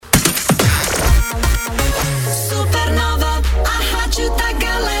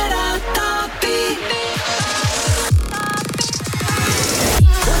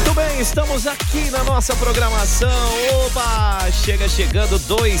Estamos aqui na nossa programação. Oba! Chegando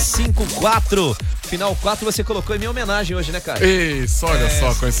 254. Final 4 você colocou em minha homenagem hoje, né, Caio? Isso, olha só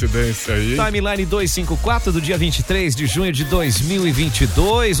a coincidência aí. Timeline 254 do dia 23 de junho de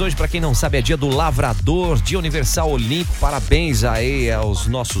 2022. Hoje, pra quem não sabe, é dia do lavrador, dia universal olímpico. Parabéns aí aos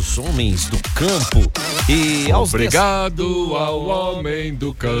nossos homens do campo. E aos Obrigado ao homem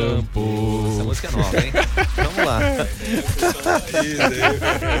do campo. Essa música é nova, hein? Vamos lá.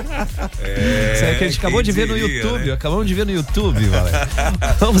 Isso aí que a gente acabou de ver no YouTube. Né? Acabamos de ver no YouTube, Valério.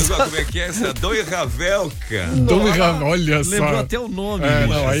 Vamos lá. Como é que é essa? Dom Ravel, cara. Dom Ravel, olha só. Lembrou até o nome.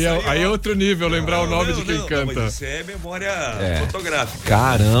 Não, aí é outro nível, lembrar o nome de quem canta. Mas isso é memória fotográfica.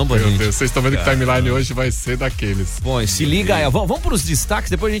 Caramba, Meu gente. Deus, vocês estão vendo que o timeline hoje vai ser daqueles. Bom, se liga aí, vamos pros destaques,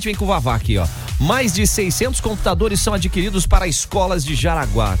 depois a gente vem com o Vavá aqui, ó. Mais de 600 computadores são adquiridos para escolas de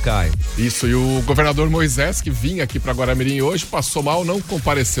Jaraguá, Caio. Isso, e o governador Moisés, que vinha aqui para Guaramirim hoje, passou mal, não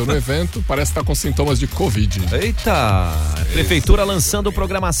compareceu no evento, parece estar com sintomas de Covid. Eita! Prefeitura lançando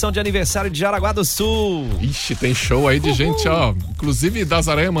programação de aniversário de Jaraguá do Sul. Ixi, tem show aí de gente, ó. Inclusive, Das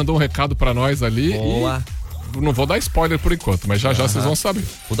Aranha mandou um recado para nós ali. Boa. Não vou dar spoiler por enquanto, mas já vocês vão saber.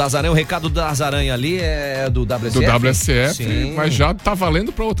 O Das Aranha, o recado do Das Aranha ali é do WSF? Do WSF, sim. Mas já tá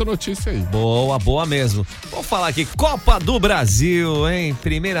valendo pra outra notícia aí. Boa mesmo. Vamos falar aqui, Copa do Brasil, hein?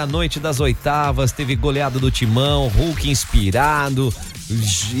 Primeira noite das oitavas, teve goleada do Timão, Hulk inspirado.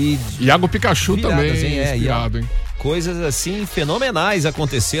 Iago Pikachu viradas, também inspirado, hein? Coisas assim fenomenais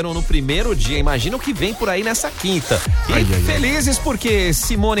aconteceram no primeiro dia. Imagina o que vem por aí nessa quinta. E felizes porque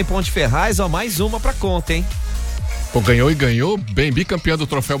Simone Ponte Ferraz, ó, mais uma pra conta, hein? Pô, ganhou, bem bicampeã do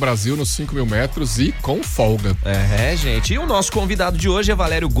Troféu Brasil nos 5.000 metros e com folga. Gente. E o nosso convidado de hoje é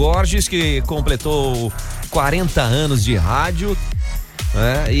Valério Gorges, que completou 40 anos de rádio.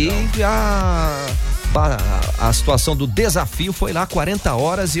 E a situação do desafio foi lá 40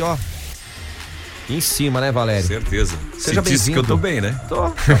 horas e ó, em cima, né, Valério? Certeza. Seja bem-vindo. Que eu tô bem, né? Tô.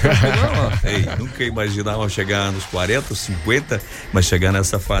 Ei, nunca imaginava chegar nos 40, 50, mas chegar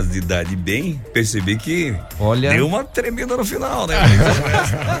nessa fase de idade bem, percebi que deu uma tremida no final, né?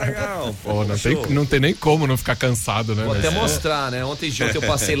 Legal. Pô, não tem nem como não ficar cansado, né? Vou até mostrar, né? Ontem eu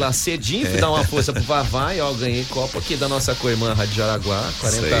passei lá cedinho, fui dar uma força pro Vavá e ó, ganhei copo aqui da nossa co-irmã Rádio de Jaraguá,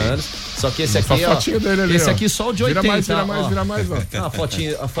 40 anos. Só que esse aqui, ó, dele ali, esse ó. aqui só o de 80. Vira mais, ó. A foto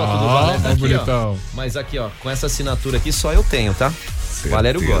do Valério tá aqui, bonitão. ó. Mas aqui, ó, com essa assinatura aqui só eu tenho, tá? Certeza.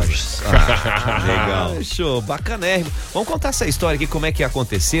 Valério Gorges. Legal. Show, bacanérrimo. Vamos contar essa história aqui, como é que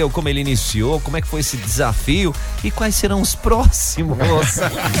aconteceu, como ele iniciou, como é que foi esse desafio e quais serão os próximos.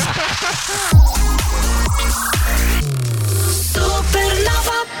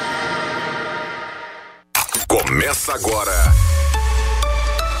 Supernova. Começa agora.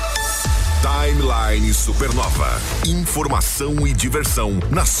 Timeline Supernova. Informação e diversão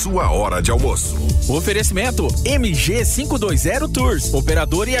na sua hora de almoço. Oferecimento MG 520 Tours,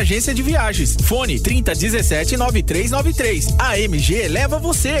 operador e agência de viagens. Fone 3017-9393. A MG leva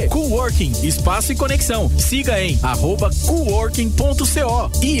você. Coworking, espaço e conexão. Siga em @coworking.co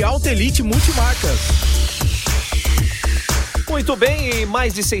e Altelite Multimarcas. Muito bem, e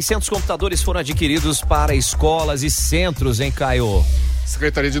mais de 600 computadores foram adquiridos para escolas e centros, hein, Caio?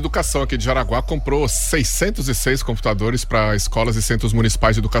 Secretaria de Educação aqui de Jaraguá comprou 606 computadores para escolas e centros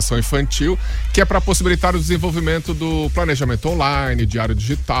municipais de educação infantil, que é para possibilitar o desenvolvimento do planejamento online, diário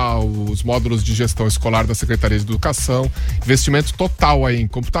digital, os módulos de gestão escolar da Secretaria de Educação. Investimento total aí em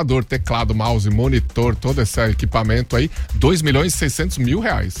computador, teclado, mouse, monitor, todo esse equipamento aí,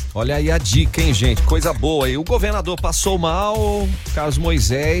 R$2.600.000. Olha aí a dica, hein, gente? Coisa boa. E o governador passou mal, Carlos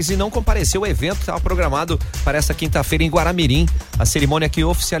Moisés, e não compareceu ao evento que estava programado para essa quinta-feira em Guaramirim. A cerimônia que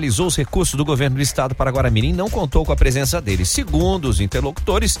oficializou os recursos do governo do estado para Guaramirim não contou com a presença dele. Segundo os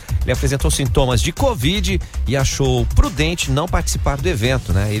interlocutores, ele apresentou sintomas de Covid e achou prudente não participar do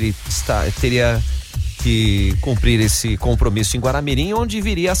evento, né? Ele teria que cumprir esse compromisso em Guaramirim, onde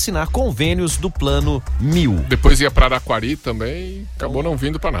viria assinar convênios do Plano 1000. Depois ia para Araquari também, acabou não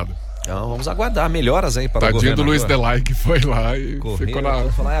vindo para nada. Então vamos aguardar melhores aí para o governo. Tadinho do Luiz Delay que foi lá e ficou na...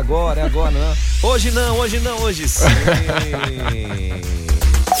 falar, é agora, não. Hoje não, hoje sim.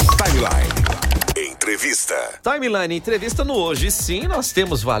 Timeline Entrevista. Timeline Entrevista no Hoje Sim, nós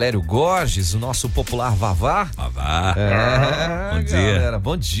temos Valério Gorges, o nosso popular Vavá. Vavá. Bom dia. Galera,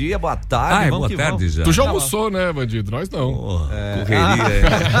 bom dia, boa tarde. Boa tarde já. Tu já almoçou, né, bandido? Nós não. Correria.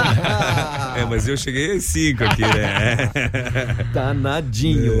 Mas eu cheguei às 5 aqui, né?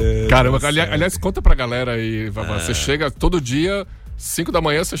 Danadinho. Caramba, aliás, conta pra galera aí, Vavá. Você chega todo dia, 5 da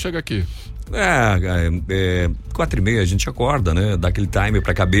manhã você chega aqui. 4h30 a gente acorda, né? Dá aquele time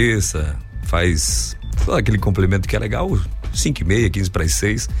pra cabeça, faz todo aquele complemento que é legal, 5h30, 15 para as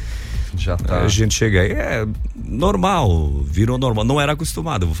 6. Já tá. A gente chega aí, normal, virou normal. Não era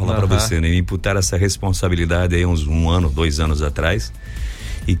acostumado, vou falar pra você, né? Me imputaram essa responsabilidade aí uns 1 ano, 2 anos atrás.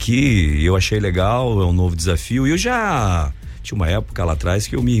 E que eu achei legal, é um novo desafio. E eu já tinha uma época lá atrás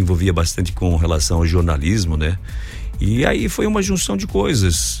que eu me envolvia bastante com relação ao jornalismo, né? E aí foi uma junção de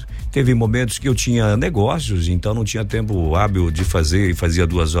coisas. Teve momentos que eu tinha negócios, então não tinha tempo hábil de fazer e fazia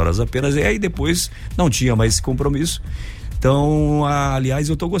 2 horas apenas. E aí depois não tinha mais esse compromisso. Então, aliás,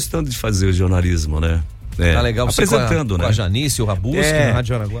 eu tô gostando de fazer o jornalismo, né? Tá legal, apresentando, com a Janice, o Rabusque, na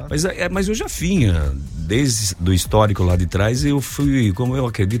Rádio Araguá. Mas eu já vinha, desde do histórico lá de trás, eu fui, como eu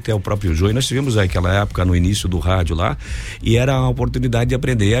acredito, é o próprio Junho. Nós tivemos aquela época no início do rádio lá, e era uma oportunidade de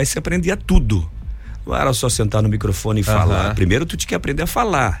aprender. E aí você aprendia tudo. Não era só sentar no microfone e falar. Primeiro tu tinha que aprender a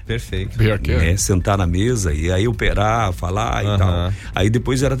falar. Perfeito. Sentar na mesa e aí operar, falar e tal. Aí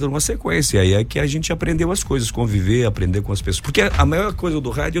depois era toda uma sequência. Aí é que a gente aprendeu as coisas, conviver, aprender com as pessoas. Porque a maior coisa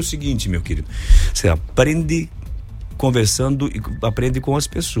do rádio é o seguinte, meu querido. Você aprende conversando e aprende com as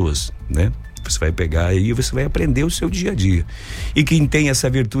pessoas, né? Você vai pegar aí e você vai aprender o seu dia a dia. E quem tem essa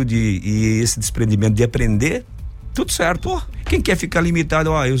virtude e esse desprendimento de aprender, tudo certo. Quem quer ficar limitado,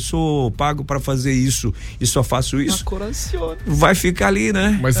 eu sou pago para fazer isso e só faço isso, vai ficar ali,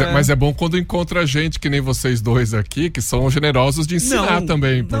 né? Mas é bom quando encontra gente que nem vocês dois aqui, que são generosos de ensinar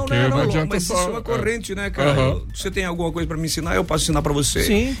também, porque não adianta mas só... isso é uma corrente, né, cara? Você tem alguma coisa para me ensinar, eu posso ensinar para você.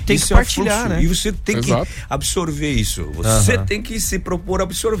 Sim, tem que partilhar, né? E você tem que absorver isso, você tem que se propor a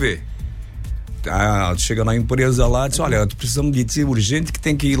absorver. Chega na empresa lá, diz, olha, precisamos de ti urgente, que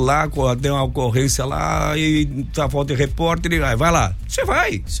tem que ir lá, tem uma ocorrência lá e tá falta de repórter, vai lá. Você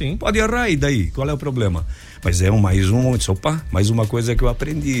vai. Sim. Pode errar, e daí? Qual é o problema? Mas mais uma coisa que eu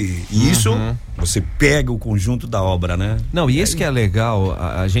aprendi. E isso, você pega o conjunto da obra, né? Não, e isso que é legal,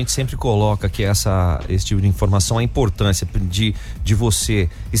 a gente sempre coloca que esse tipo de informação, a importância de você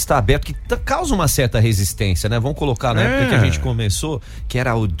estar aberto, que causa uma certa resistência, né? Vamos colocar na época que a gente começou, que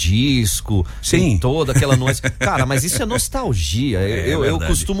era o disco, sim, toda aquela nuance. Cara, mas isso é nostalgia. Eu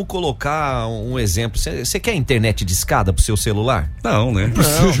costumo colocar um exemplo. Você quer internet de escada pro seu celular? Não, né?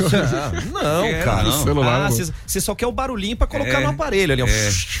 Não, cara. No celular. Você só quer o barulhinho pra colocar no aparelho ali.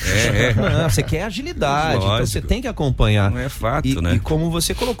 Não, você quer agilidade. Lógico. Então você tem que acompanhar. Não é fato, né? E como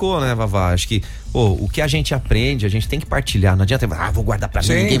você colocou, né, Vavá? Acho que o que a gente aprende, a gente tem que partilhar. Não adianta, vou guardar pra mim,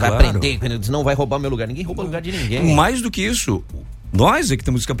 ninguém vai aprender, não vai roubar meu lugar. Ninguém rouba o lugar de ninguém. Mais do que isso, nós é que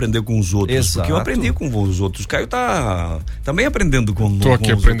temos que aprender com os outros. Exato. Porque eu aprendi com os outros. Caio tá também aprendendo com Tô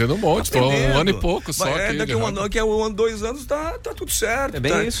aqui aprendendo um monte, tô 1 ano e pouco só. Daqui a 1 ano, 2 anos tá tudo certo. É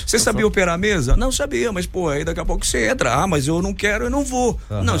bem isso. Você sabia operar a mesa? Não sabia, mas aí daqui a pouco você entra. Mas eu não quero, eu não vou.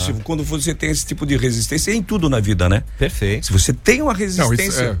 Não, quando você tem esse tipo de resistência, é em tudo na vida, né? Perfeito. Se você tem uma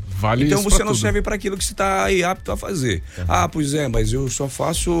resistência, vale então isso você não tudo. serve para aquilo que você tá aí apto a fazer. Pois é, mas eu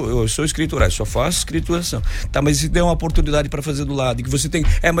sou escriturário, só faço escrituração. Tá, mas se der uma oportunidade para fazer do lado, e que você tem,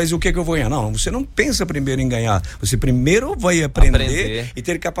 mas o que eu vou ganhar? Não, você não pensa primeiro em ganhar. Você primeiro vai aprender e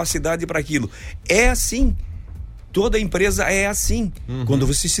ter capacidade para aquilo. É assim. Toda empresa é assim. Quando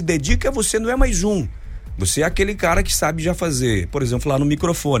você se dedica, você não é mais um. Você é aquele cara que sabe já fazer, por exemplo, lá no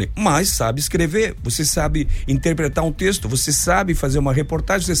microfone, mas sabe escrever, você sabe interpretar um texto, você sabe fazer uma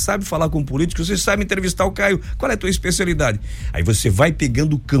reportagem, você sabe falar com políticos, você sabe entrevistar o Caio. Qual é a tua especialidade? Aí você vai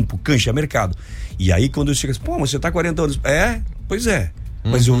pegando o campo, cancha, mercado. E aí quando chega, mas você tá 40 anos. Pois é.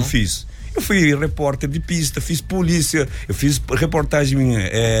 Mas eu fui repórter de pista, fiz polícia, eu fiz reportagem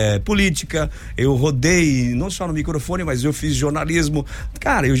política, eu rodei não só no microfone, mas eu fiz jornalismo.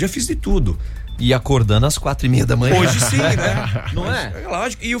 Cara, eu já fiz de tudo. E acordando às 4:30 da manhã. Hoje sim, né? Não é?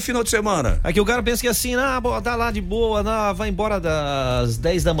 Lógico. E o final de semana? Aqui o cara pensa que assim, tá lá de boa, vai embora das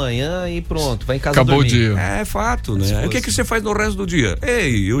 10 da manhã e pronto, vai em casa acabou dormir. o dia. É fato, né? O que você faz no resto do dia?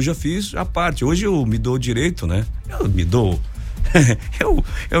 Eu já fiz a parte. Hoje eu me dou o direito, né? Eu me dou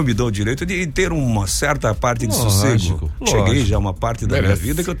o direito de ter uma certa parte de sossego. Cheguei já a uma parte da minha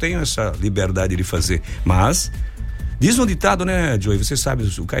vida que eu tenho essa liberdade de fazer. Mas diz um ditado, né, Joey? Você sabe,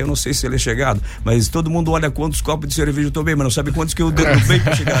 o Caio, eu não sei se ele é chegado, mas todo mundo olha quantos copos de cerveja eu tomei, mas não sabe quantos que eu derrubei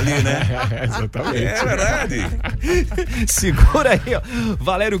pra chegar ali, né? Exatamente. É verdade. Segura aí, ó.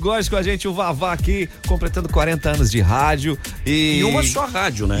 Valério Gorges com a gente, o Vavá aqui, completando 40 anos de rádio. E uma só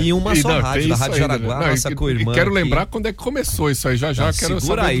rádio, né? E uma só rádio, da Rádio Jaraguá, nossa co-irmã. E quero lembrar quando é que começou isso aí, já quero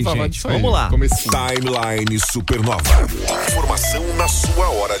segura saber aí, falar gente. disso aí. Vamos lá. Timeline Supernova. Informação na sua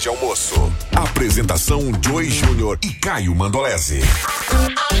hora de almoço. Apresentação Joey Júnior e Caio Mandolesi.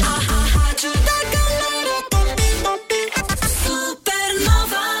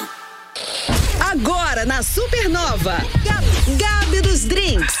 Agora na Supernova, Gabi dos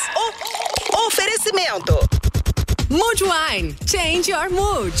Drinks. Oferecimento Mood Wine, change your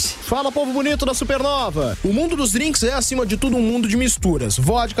mood. Fala, povo bonito da Supernova. O mundo dos drinks é, acima de tudo, um mundo de misturas.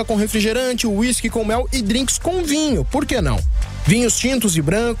 Vodka com refrigerante, whisky com mel e drinks com vinho. Por que não? Vinhos tintos e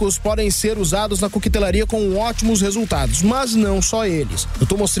brancos podem ser usados na coquetelaria com ótimos resultados, mas não só eles. Eu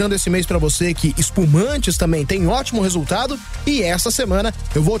tô mostrando esse mês pra você que espumantes também têm ótimo resultado e essa semana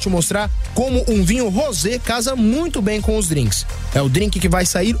eu vou te mostrar como um vinho rosé casa muito bem com os drinks. É o drink que vai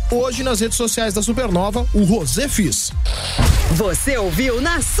sair hoje nas redes sociais da Supernova, o Rosé Fizz. Você ouviu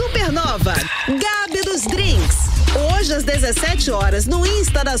na Supernova, Gabi dos Drinks. Hoje às 17 horas no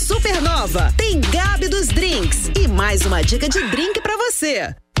Insta da Supernova tem Gabi dos Drinks e mais uma dica de drink pra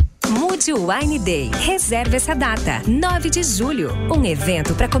você. Mood Wine Day. Reserve essa data, 9 de julho. Um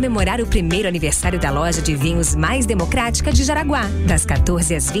evento para comemorar o primeiro aniversário da loja de vinhos mais democrática de Jaraguá. Das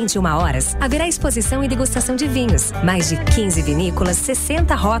 14 às 21 horas, haverá exposição e degustação de vinhos. Mais de 15 vinícolas,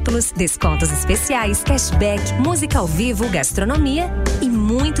 60 rótulos, descontos especiais, cashback, música ao vivo, gastronomia e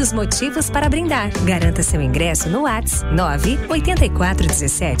muitos motivos para brindar. Garanta seu ingresso no WhatsApp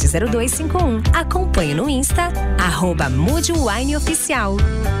 984170251. Acompanhe no Insta, @Mood Wine Oficial.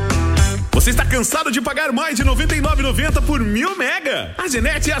 Você está cansado de pagar mais de R$ 99,90 por 1000 mega? A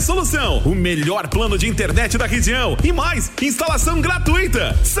Genet é a solução. O melhor plano de internet da região. E mais, instalação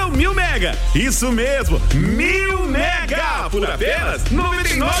gratuita. São 1000 mega. Isso mesmo, 1000 mega por apenas R$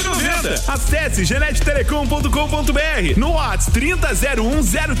 99,90. Acesse genettelecom.com.br no WhatsApp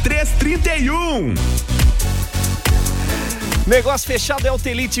 30010331. Negócio fechado é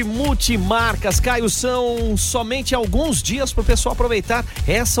Autelite Multimarcas. Caio, são somente alguns dias para o pessoal aproveitar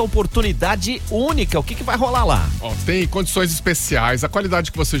essa oportunidade única. O que vai rolar lá? Tem condições especiais, a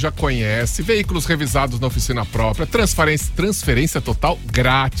qualidade que você já conhece, veículos revisados na oficina própria, transferência total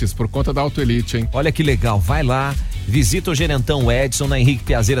grátis por conta da Autelite, hein? Olha que legal, vai lá. Visita o gerentão Edson na Henrique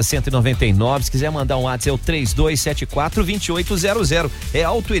Piazeira 199. Se quiser mandar um WhatsApp é o 3274-2800. É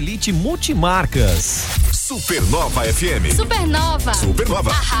Autelite Multimarcas. Supernova FM. Supernova.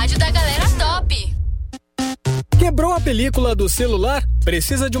 Supernova. A rádio da galera top. Quebrou a película do celular?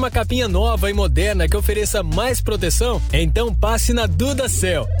 Precisa de uma capinha nova e moderna que ofereça mais proteção? Então passe na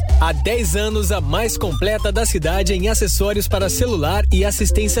Dudacell. Há 10 anos a mais completa da cidade em acessórios para celular e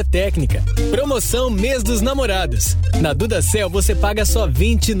assistência técnica. Promoção Mês dos Namorados. Na Dudacell você paga só R$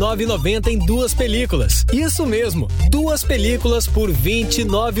 29,90 em 2 películas. Isso mesmo, 2 películas por R$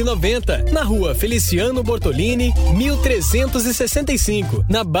 29,90. Na rua Feliciano Bortolini, 1365.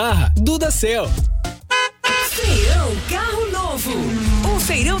 Na Barra, Dudacell. Feirão Carro Novo. O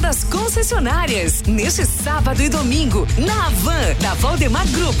Feirão das Concessionárias. Neste sábado e domingo, na Havan, da Valdemar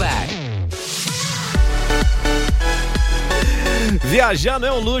Gruba. Viajar não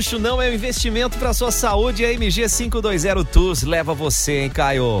é um luxo, não é um investimento para sua saúde. A MG 520 Tours leva você, hein,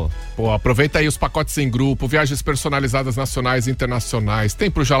 Caio? Aproveita aí os pacotes em grupo, viagens personalizadas nacionais e internacionais.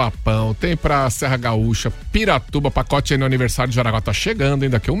 Tem pro Jalapão, tem pra Serra Gaúcha, Piratuba, pacote aí no aniversário de Jaraguá. Tá chegando, hein?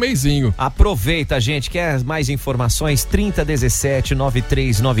 Daqui a um mêsinho. Aproveita, gente. Quer mais informações?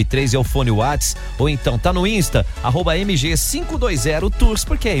 3017-9393 é o fone Whats. Ou então tá no Insta, @MG 520 Tours,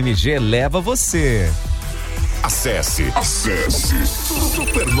 porque a MG leva você. Acesse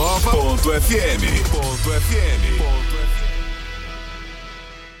supernova.fm.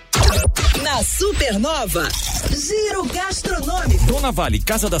 Na Supernova, Giro Gastronômico. Dona Vale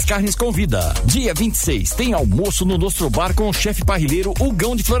Casa das Carnes convida. Dia 26 tem almoço no Nostro Bar com o chefe parrilheiro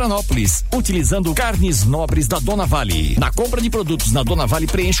Hugão de Florianópolis, utilizando carnes nobres da Dona Vale. Na compra de produtos na Dona Vale,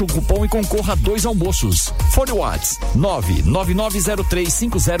 preencha o cupom e concorra a 2 almoços. Fone WhatsApp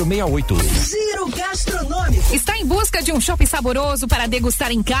 999035068. Giro Gastronômico. Está em busca de um shopping saboroso para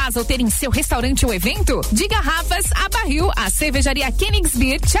degustar em casa ou ter em seu restaurante ou evento? De garrafas a barril, a cervejaria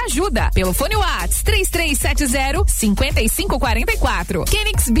Königsbeer te ajuda. Pelo fone WhatsApp 3370-5544.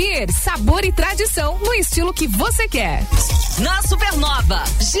 Königsbeer, sabor e tradição no estilo que você quer. Na Supernova,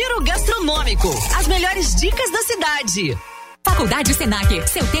 Giro Gastronômico. As melhores dicas da cidade. Faculdade Senac,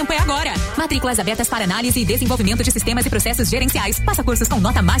 seu tempo é agora. Matrículas abertas para análise e desenvolvimento de sistemas e processos gerenciais. Faça cursos com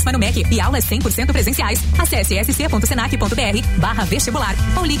nota máxima no MEC e aulas 100% presenciais. Acesse sc.senac.br/vestibular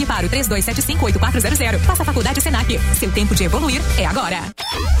ou ligue para o 3275-8400. Faça Faculdade Senac, seu tempo de evoluir é agora.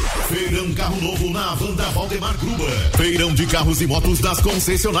 Feirão Carro Novo na Wanda Valdemar Gruba. Feirão de carros e motos das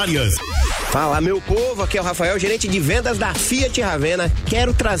concessionárias. Fala, meu povo, aqui é o Rafael, gerente de vendas da Fiat Ravena.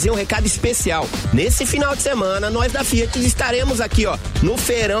 Quero trazer um recado especial. Nesse final de semana, nós da Fiat estaremos aqui, no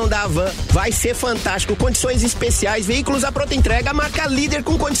Feirão da Havan. Vai ser fantástico, condições especiais, veículos à pronta entrega, marca líder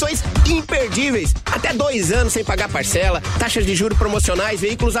com condições imperdíveis. Até 2 anos sem pagar parcela, taxas de juros promocionais,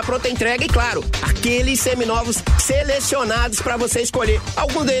 veículos à pronta entrega e, claro, aqueles seminovos selecionados para você escolher.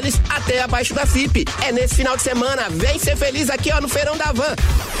 Algum deles até abaixo da FIP. É nesse final de semana. Vem ser feliz aqui, ó, no Feirão da Van.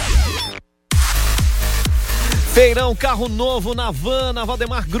 Feirão Carro Novo na Van, na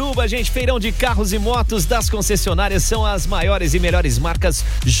Valdemar Gruba, gente. Feirão de carros e motos das concessionárias são as maiores e melhores marcas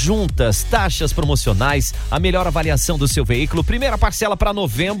juntas. Taxas promocionais, a melhor avaliação do seu veículo. Primeira parcela para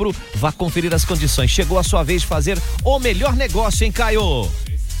novembro. Vá conferir as condições. Chegou a sua vez de fazer o melhor negócio, hein, Caio?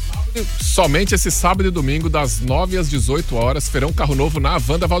 Somente esse sábado e domingo, das 9 às 18 horas, Feirão Carro Novo na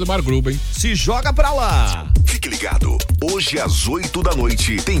Van da Valdemar Gruba, hein? Se joga pra lá! Fique ligado, hoje às 8 da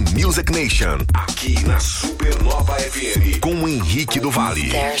noite tem Music Nation, aqui na Supernova FM, com o Henrique do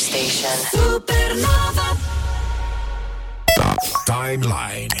Vale. Supernova.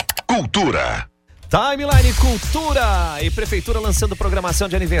 Timeline Cultura. Timeline Cultura e Prefeitura lançando programação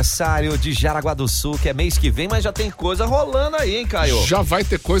de aniversário de Jaraguá do Sul, que é mês que vem, mas já tem coisa rolando aí, hein, Caio? Já vai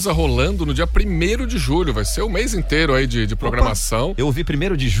ter coisa rolando no dia 1º de julho, vai ser o mês inteiro aí de programação. Eu ouvi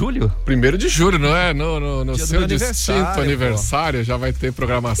 1º de julho? 1º de julho, não é? No seu distinto aniversário já vai ter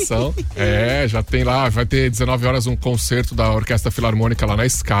programação. Já tem lá, vai ter 19 horas um concerto da Orquestra Filarmônica lá na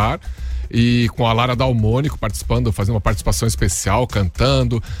SCAR. E com a Lara Dalmônico participando, fazendo uma participação especial,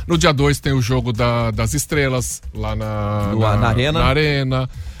 cantando. No dia 2 tem o jogo das estrelas lá na Arena.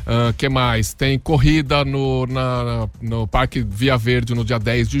 Que mais? Tem corrida no Parque Via Verde no dia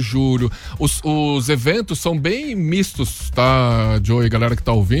 10 de julho. Os eventos são bem mistos, tá, Joe e galera que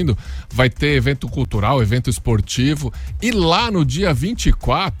tá ouvindo? Vai ter evento cultural, evento esportivo. E lá no dia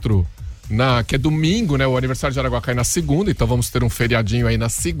 24... que é domingo, né? O aniversário de Jaraguá cai na segunda, então vamos ter um feriadinho aí na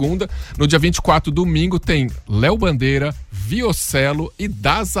segunda. No dia 24, domingo, tem Léo Bandeira, Viocelo e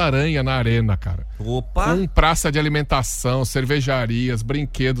Das Aranha na Arena, cara. Opa! Praça de alimentação, cervejarias,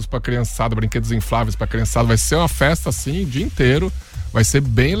 brinquedos pra criançada, brinquedos infláveis pra criançada. Vai ser uma festa assim o dia inteiro. Vai ser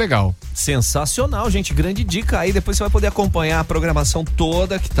bem legal. Sensacional, gente. Grande dica aí. Depois você vai poder acompanhar a programação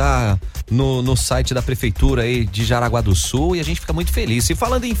toda que tá no site da Prefeitura aí de Jaraguá do Sul. E a gente fica muito feliz. E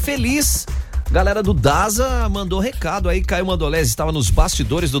falando em feliz, galera do DASA mandou recado aí. Caio Mandolesi estava nos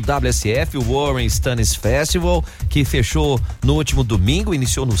bastidores do WSF, o Warren Stannis Festival, que fechou no último domingo,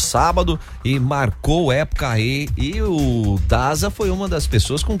 iniciou no sábado e marcou época aí. E o DASA foi uma das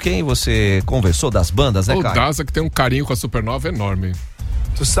pessoas com quem você conversou, das bandas, né, Caio? O DASA que tem um carinho com a Supernova enorme.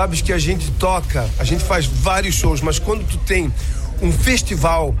 Tu sabes que a gente faz vários shows, mas quando tu tem um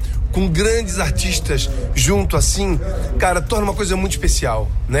festival com grandes artistas junto assim, cara, torna uma coisa muito especial,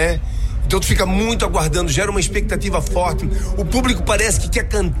 né? Então tu fica muito aguardando, gera uma expectativa forte. O público parece que quer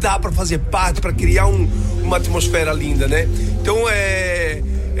cantar para fazer parte, para criar uma atmosfera linda, né? Então é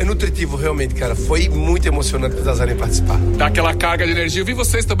nutritivo realmente, cara. Foi muito emocionante o Dazarém participar. Dá aquela carga de energia. Eu vi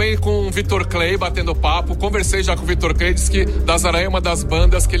vocês também com o Vitor Clay batendo papo. Conversei já com o Vitor Clay, disse que Dazarém é uma das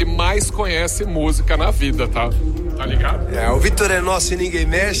bandas que ele mais conhece música na vida, tá? Tá ligado? O Vitor é nosso e ninguém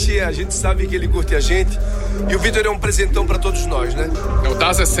mexe. A gente sabe que ele curte a gente. E o Vitor é um presentão pra todos nós, né? O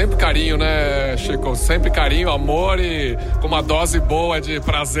Daz é sempre carinho, né, Chico? Sempre carinho, amor e com uma dose boa de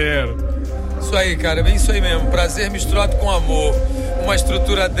prazer. Isso aí, cara, é bem isso aí mesmo. Prazer misturado com amor. Uma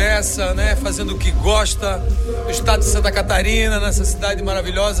estrutura dessa, né? Fazendo o que gosta, do estado de Santa Catarina, nessa cidade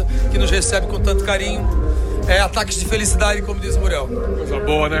maravilhosa que nos recebe com tanto carinho. Ataques de felicidade, como diz o Muriel. Coisa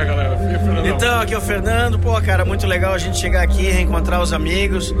boa, né, galera? Então, aqui é o Fernando. Pô, cara, muito legal a gente chegar aqui, reencontrar os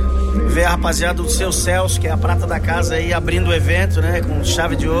amigos, ver a rapaziada do Seus, que é a prata da casa aí, abrindo o evento, né, com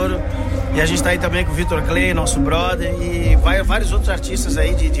chave de ouro. E a gente tá aí também com o Vitor Clay, nosso brother, e vários outros artistas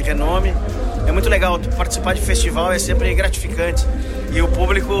aí de renome. É muito legal, participar de festival é sempre gratificante. E o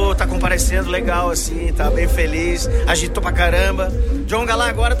público tá comparecendo legal, assim, tá bem feliz, agitou pra caramba. John Galá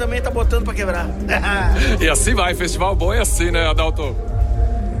agora também tá botando pra quebrar. E assim vai, festival bom é assim, né, Adalto?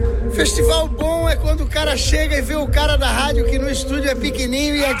 Festival bom é quando o cara chega e vê o cara da rádio que no estúdio é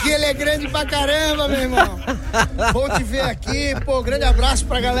pequenininho e aqui ele é grande pra caramba, meu irmão. Bom te ver aqui, pô, grande abraço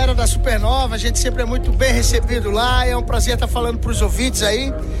pra galera da Supernova, a gente sempre é muito bem recebido lá, é um prazer estar falando pros ouvintes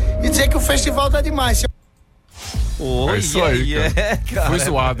aí e dizer que o festival tá demais. É isso aí, cara. Foi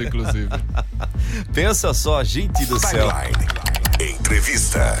zoado, inclusive. Pensa só, gente do céu.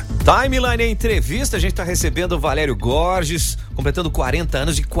 Entrevista. Timeline Entrevista, a gente tá recebendo o Valério Gorges, completando 40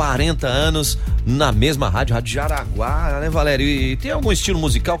 anos e 40 anos na mesma rádio Jaraguá, né, Valério? E tem algum estilo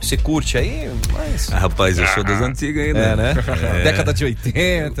musical que você curte aí? Rapaz, eu sou das antigas ainda. Né? Década de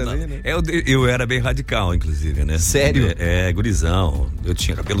 80. Não, né? Eu era bem radical, inclusive, né? Sério? Gurizão. Eu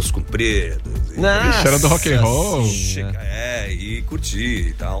tinha cabelos compridos. Nossa, era do rock and roll. E curti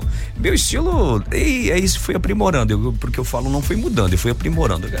e tal. Meu estilo, isso foi aprimorando, porque eu falo, não foi mudando, eu fui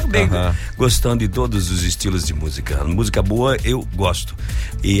aprimorando. Eu bem gostando de todos os estilos de música. Música boa, eu gosto.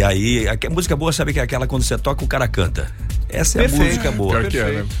 E aí, a música boa, sabe que é aquela quando você toca, o cara canta. Essa é Perfeito. a música boa. Pior que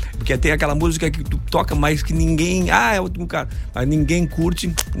é, né? Porque tem aquela música que tu toca mais que ninguém. É outro cara. Mas ninguém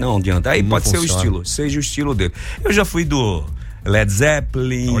curte, não adianta. Aí Não pode ser o funciona. estilo, seja o estilo dele. Eu já fui do Led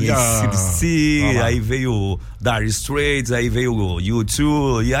Zeppelin, AC/DC, aí veio Dire Straits, aí veio o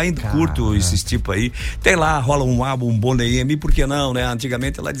U2, e ainda curto esses tipos aí. Tem lá, rola um álbum, um Bonnie M, por que não, né?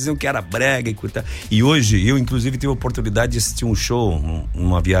 Antigamente ela diziam que era brega e curta. E hoje, eu inclusive tive a oportunidade de assistir um show,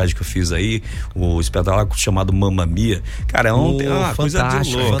 uma viagem que eu fiz aí, o espetáculo chamado Mamma Mia. Cara, é uma coisa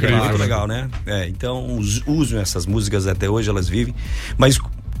de louco, é muito legal, né? Então, usam essas músicas até hoje, elas vivem, mas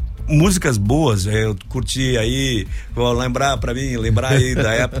músicas boas, eu curti aí, vou lembrar aí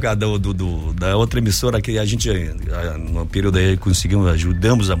da época da outra emissora que a gente, no período aí,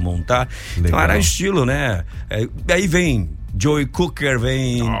 ajudamos a montar. Legal. Então era estilo, né? Aí vem Joey Cooker,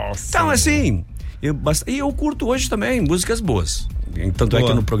 vem. Nossa, então, assim, eu curto hoje também músicas boas. Tanto é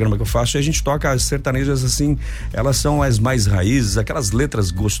que no programa que eu faço a gente toca as sertanejas assim, elas são as mais raízes, aquelas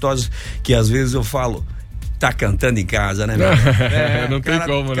letras gostosas que às vezes eu falo. Tá cantando em casa, né, meu? Não tem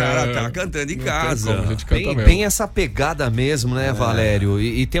como, né? Cara, tá cantando em casa. Como, a gente canta mesmo. Tem essa pegada mesmo, né, Valério?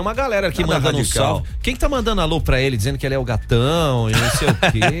 E tem uma galera aqui mandando um salve. Quem que tá mandando alô pra ele, dizendo que ele é o gatão e não sei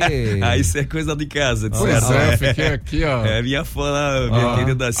o quê? Isso é coisa de casa, de pois certo. É, fiquei aqui, ó. É minha fã, minha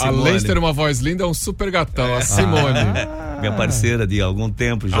querida Simone. Além de ter uma voz linda, é um super gatão, a Simone. Minha parceira de algum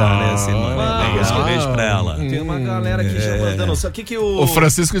tempo já, né, Simone? Beijo pra ela. Tem uma galera aqui já mandando. O que o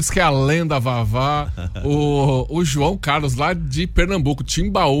Francisco disse que é a lenda Vavá. O João Carlos, lá de Pernambuco,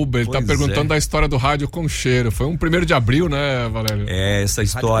 Timbaúba, ele tá perguntando da história do rádio com cheiro. Foi um 1º de abril, né, Valério? Essa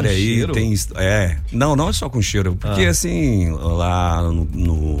história aí cheiro? Tem. Não é só com cheiro. Porque assim, lá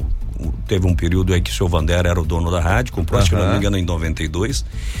teve um período aí que o seu Vandera era o dono da rádio, comprou, acho que não me engano, em 92.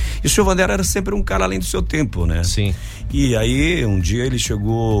 E o seu Vandera era sempre um cara além do seu tempo, né? Sim. E aí, um dia ele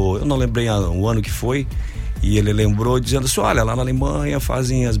chegou, eu não lembrei o ano que foi, e ele lembrou dizendo assim, olha, lá na Alemanha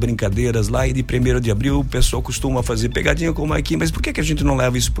fazem as brincadeiras lá e de 1º de abril o pessoal costuma fazer pegadinha como aqui, mas por que a gente não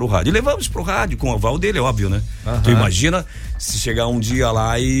leva isso pro rádio? E levamos pro rádio, com o aval dele, é óbvio, né? Tu imagina se chegar um dia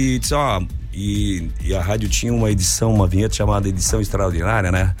lá e dizer, e a rádio tinha uma vinheta chamada Edição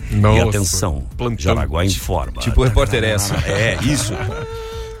Extraordinária, né? Nossa. E atenção, Jaraguá informa. Tipo repórter essa. Isso.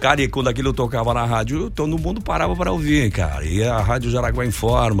 Cara, e quando aquilo tocava na rádio, todo mundo parava para ouvir, cara. E a Rádio Jaraguá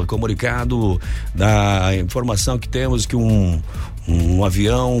informa, comunicado da informação que temos que um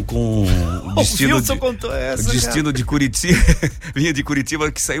avião com destino de Curitiba, vinha de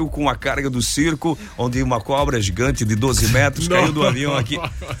Curitiba, que saiu com a carga do circo, onde uma cobra gigante de 12 metros caiu do avião aqui.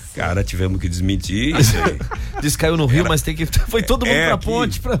 Cara, tivemos que desmentir isso aí. Diz que caiu no Rio, mas foi todo mundo pra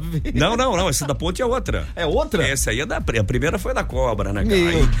ponte pra ver. Não, essa da ponte é outra. É outra? Essa aí é a primeira foi da cobra, né, cara?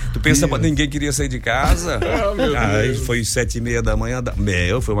 Aí, tu pensa, ninguém queria sair de casa. Aí foi 7:30 da manhã.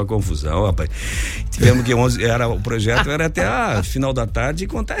 Foi uma confusão, rapaz. Tivemos que o projeto era até a final da tarde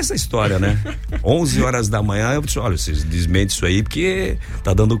contar essa história, né? 11 horas da manhã, eu disse, olha, vocês desmentem isso aí, porque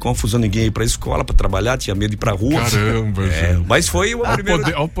tá dando confusão, ninguém ir pra escola pra trabalhar, tinha medo de ir pra rua. Caramba, mas foi o primeiro...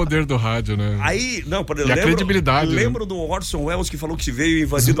 Olha o poder do rádio, né? Aí, a credibilidade. Lembro do Orson Welles que falou que veio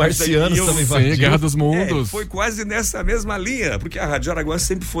invadir os marcianos também invadiram. Guerra dos Mundos. Foi quase nessa mesma linha, porque a Rádio Jaraguá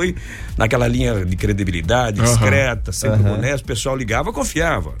sempre foi naquela linha de credibilidade, discreta, sempre honesto, o pessoal ligava,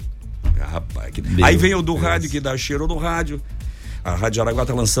 confiava. Rapaz, aí vem o do rádio, que dá cheiro no rádio. A Rádio Jaraguá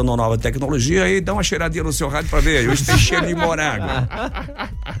tá lançando uma nova tecnologia, aí dá uma cheiradinha no seu rádio pra ver. Hoje tem cheiro de morango.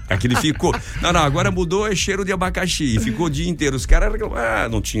 Aquele ficou. Não, agora mudou, é cheiro de abacaxi. E ficou o dia inteiro. Os caras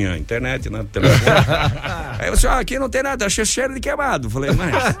não tinha internet, né? Telefone. Aí eu disse, aqui não tem nada, achei cheiro de queimado. Falei,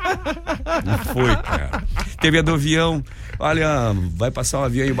 mas não foi, cara. Teve a do avião. Olha, vai passar um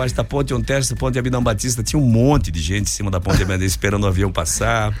avião embaixo da ponte, um teste da ponte de Abidão Batista. Tinha um monte de gente em cima da ponte de Abidão esperando o avião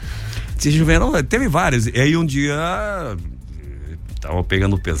passar. Teve vários. E aí um dia tava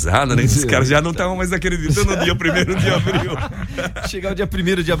pegando pesado, né? Esses caras já não estavam mais acreditando no dia 1º de abril. Chegar o dia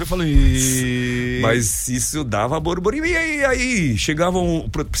 1º de abril falando. Mas isso dava burburinho. E aí chegavam.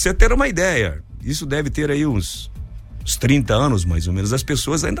 Pra você ter uma ideia, isso deve ter aí uns 30 anos, mais ou menos. As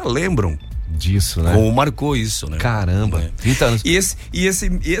pessoas ainda lembram disso, né? Como marcou isso, né? Caramba, 30 anos. E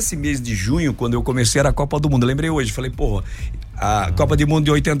esse mês de junho, quando eu comecei, era a Copa do Mundo. Eu lembrei hoje, falei, a Copa do Mundo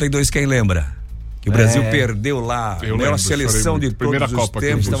de 82, quem lembra? Que o Brasil perdeu lá, a melhor seleção de todos os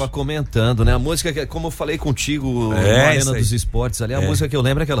tempos. Estava comentando, né? A música, como eu falei contigo na Arena dos Esportes ali, a música que eu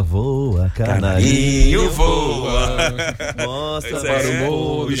lembro é aquela voa, canarinho, voa. Mostra para o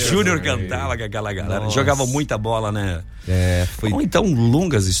mundo. O Júnior cantava com aquela galera, jogava muita bola, né? Foi... Então,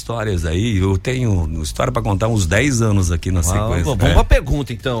 longas histórias aí. Eu tenho história pra contar uns 10 anos aqui na sequência. Vamos pra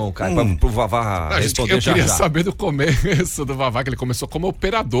pergunta, então, Caio, pro Vavá responder eu queria saber do começo do Vavá, que ele começou como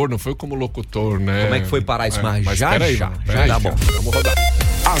operador, não foi como locutor, né? né? Como é que foi parar isso? Mas já, peraí, já. Peraí, Tá bom. Vamos rodar.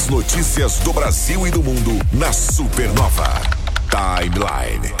 As notícias do Brasil e do mundo na Supernova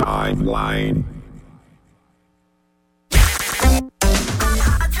Timeline.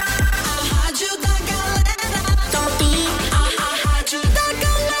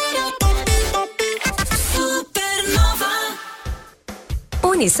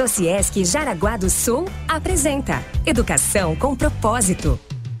 Unisociesc Jaraguá do Sul apresenta Educação com Propósito.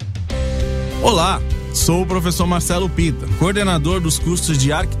 Olá, sou o professor Marcelo Pita, coordenador dos cursos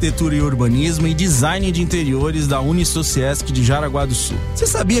de Arquitetura e Urbanismo e Design de Interiores da Unisociesc de Jaraguá do Sul. Você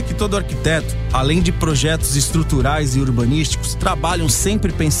sabia que todo arquiteto, além de projetos estruturais e urbanísticos, trabalham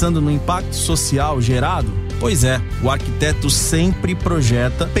sempre pensando no impacto social gerado? Pois é, o arquiteto sempre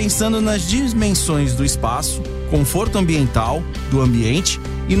projeta pensando nas dimensões do espaço, conforto ambiental, do ambiente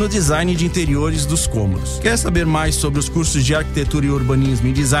e no design de interiores dos cômodos. Quer saber mais sobre os cursos de Arquitetura e Urbanismo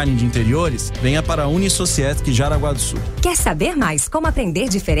e Design de Interiores? Venha para a Unisociesc Jaraguá do Sul. Quer saber mais como aprender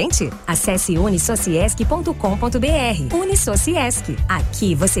diferente? Acesse unisociesc.com.br. Unisociesc.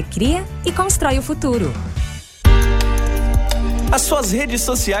 Aqui você cria e constrói o futuro. As suas redes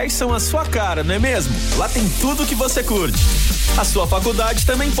sociais são a sua cara, não é mesmo? Lá tem tudo que você curte. A sua faculdade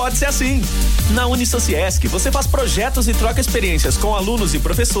também pode ser assim. Na Unisociesc, você faz projetos e troca experiências com alunos e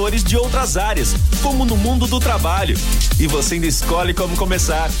professores de outras áreas, como no mundo do trabalho. E você ainda escolhe como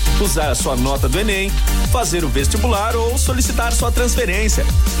começar, usar a sua nota do Enem, fazer o vestibular ou solicitar sua transferência.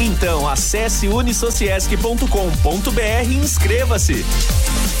 Então, acesse unisociesc.com.br e inscreva-se.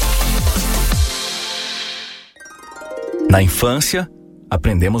 Na infância,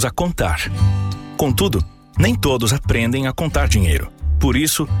 aprendemos a contar. Contudo, nem todos aprendem a contar dinheiro. Por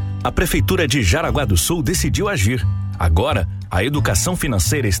isso, a Prefeitura de Jaraguá do Sul decidiu agir. Agora, a educação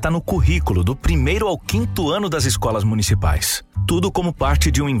financeira está no currículo do 1º ao 5º ano das escolas municipais. Tudo como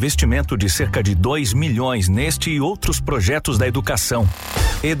parte de um investimento de cerca de 2 milhões neste e outros projetos da educação.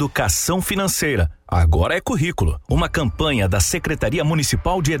 Educação financeira. Agora é currículo. Uma campanha da Secretaria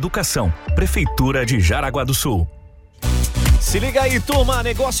Municipal de Educação, Prefeitura de Jaraguá do Sul. Se liga aí, turma,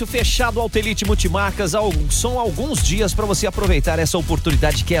 negócio fechado Altelite Multimarcas. São alguns dias para você aproveitar essa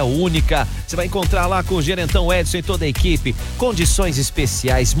oportunidade que é única. Você vai encontrar lá com o gerentão Edson e toda a equipe condições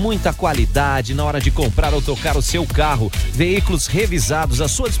especiais, muita qualidade na hora de comprar ou trocar o seu carro. Veículos revisados à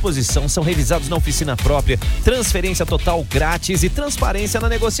sua disposição, são revisados na oficina própria, transferência total grátis e transparência na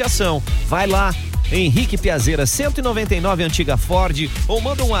negociação. Vai lá, Henrique Piazeira 199, antiga Ford, ou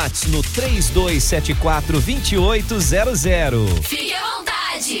manda um WhatsApp no 3274-2800. Fique à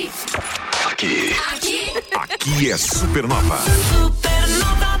vontade. Aqui é Supernova.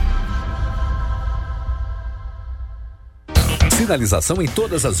 Sinalização em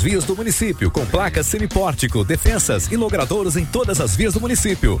todas as vias do município, com placas semipórtico, defensas e logradouros em todas as vias do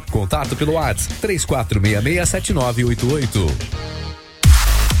município. Contato pelo WhatsApp 34667988.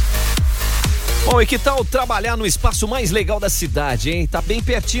 Bom, e que tal trabalhar no espaço mais legal da cidade, hein? Tá bem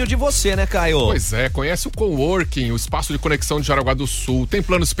pertinho de você, né, Caio? Pois é, conhece o Coworking, o espaço de conexão de Jaraguá do Sul. Tem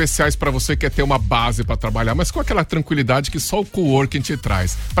planos especiais para você que quer ter uma base para trabalhar, mas com aquela tranquilidade que só o Coworking te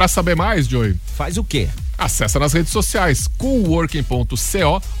traz. Para saber mais, Joey? Faz o quê? Acesse nas redes sociais, coworking.co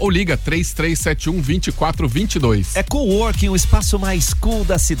ou liga 3371-2422. É Coworking, o espaço mais cool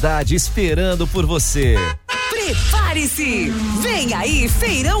da cidade, esperando por você. Prepare-se! Vem aí,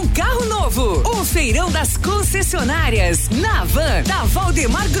 Feirão Carro Novo. O Feirão das Concessionárias. Na van da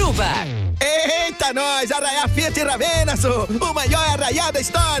Valdemar Gruba. Eita, nós, Arraiá Fiat Ravena, o maior arraiá da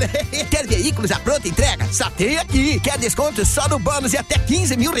história. Quer veículos à pronta entrega? Só tem aqui. Quer desconto só no bônus e até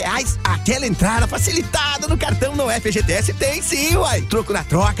 15 mil reais? Aquela entrada facilitada no cartão no FGTS tem sim, uai. Troco na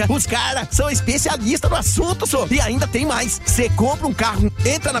troca, os caras são especialistas no assunto, E ainda tem mais. Você compra um carro,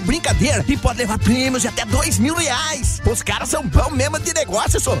 entra na brincadeira e pode levar prêmios de até 2 mil reais. Os caras são bom mesmo de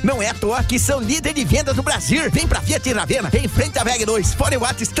negócio, Não é à toa que são líder de vendas do Brasil. Vem pra Fiat Ravena, em frente à VEG 2. Fone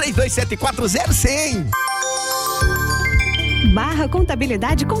WhatsApp 3274 0100. Barra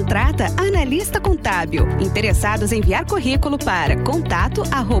Contabilidade contrata analista contábil. Interessados em enviar currículo para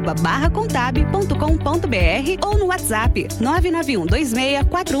contato@barracontab.com.br ou no WhatsApp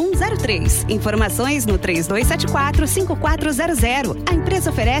 991264103. Informações no 3274-5400. A empresa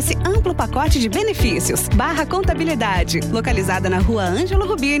oferece amplo pacote de benefícios. Barra Contabilidade, localizada na Rua Ângelo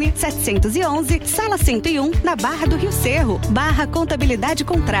Rubini, 711, Sala 101, na Barra do Rio Cerro. Barra Contabilidade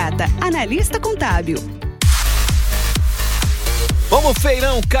contrata analista contábil. Vamos,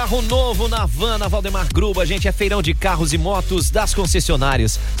 feirão, carro novo na van, na Valdemar Gruba. Gente, é feirão de carros e motos das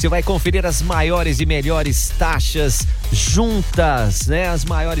concessionárias. Você vai conferir as maiores e melhores taxas, juntas, né? As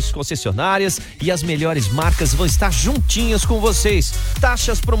maiores concessionárias e as melhores marcas vão estar juntinhas com vocês.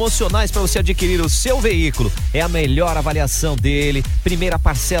 Taxas promocionais para você adquirir o seu veículo. É a melhor avaliação dele. Primeira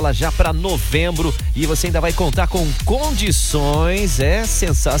parcela já para novembro e você ainda vai contar com condições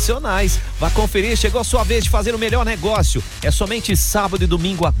sensacionais. Vá conferir, chegou a sua vez de fazer o melhor negócio. É somente sábado e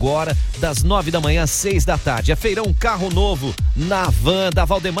domingo agora, das 9 da manhã às 6 da tarde. É feirão carro novo na van da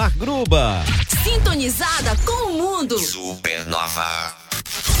Valdemar Gruba. Sintonizada com o mundo. Supernova.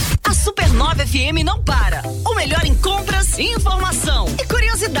 A Supernova FM não para. O melhor em compras, informação e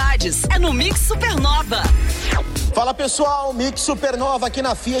curiosidades é no Mix Supernova. Fala pessoal, Mix Supernova aqui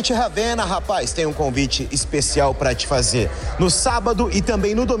na Fiat Ravenna. Rapaz, tem um convite especial pra te fazer. No sábado e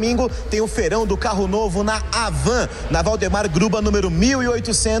também no domingo tem o feirão do carro novo na Avan, na Valdemar Gruba número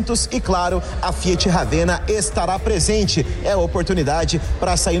 1800 e claro, a Fiat Ravenna estará presente. É a oportunidade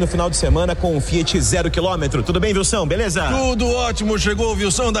para sair no final de semana com um Fiat 0 km. Tudo bem, Wilson? Beleza? Tudo ótimo, chegou o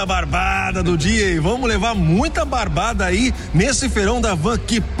Wilson da barbada do dia e vamos levar muita barbada aí nesse feirão da Avan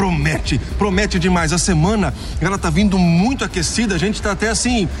que promete demais. A semana ela tá vindo muito aquecida, a gente tá até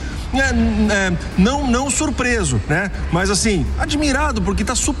assim, não surpreso, né? Mas assim, admirado, porque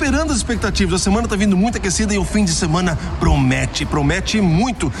tá superando as expectativas. A semana tá vindo muito aquecida e o fim de semana promete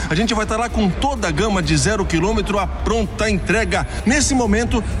muito. A gente vai estar lá com toda a gama de 0 km a pronta entrega. Nesse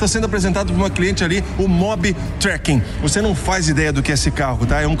momento, tá sendo apresentado por uma cliente ali, o Mob Tracking. Você não faz ideia do que é esse carro,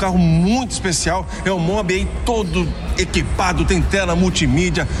 tá? É um carro muito especial, é um Mob aí todo equipado, tem tela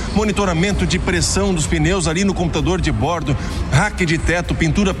multimídia, monitoramento de pressão dos pneus ali no computador de bordo, rack de teto,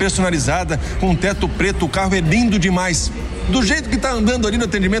 pintura personalizada com teto preto. O carro é lindo demais. Do jeito que tá andando ali no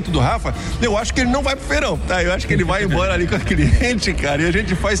atendimento do Rafa, eu acho que ele não vai pro feirão, tá? Eu acho que ele vai embora ali com a cliente, cara, e a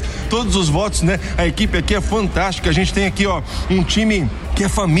gente faz todos os votos, né? A equipe aqui é fantástica, a gente tem aqui, ó, um time que é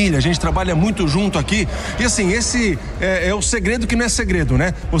família, a gente trabalha muito junto aqui, e assim, esse é o segredo que não é segredo,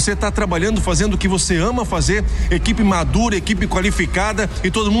 né? Você tá trabalhando, fazendo o que você ama fazer, equipe madura, equipe qualificada e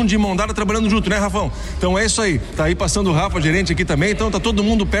todo mundo de mão dada trabalhando junto, né, Rafão? Então é isso aí, tá aí passando o Rafa, gerente aqui também, então tá todo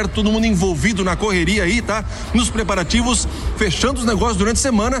mundo perto, todo mundo envolvido na correria aí, tá? Nos preparativos, fechando os negócios durante a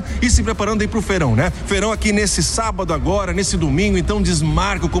semana e se preparando aí pro feirão, né? Feirão aqui nesse sábado agora, nesse domingo, então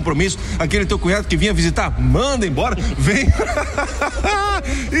desmarca o compromisso, aquele teu cunhado que vinha visitar, manda embora, vem.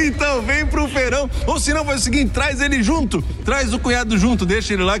 Então vem pro feirão, ou se não faz o seguinte, traz ele junto, traz o cunhado junto,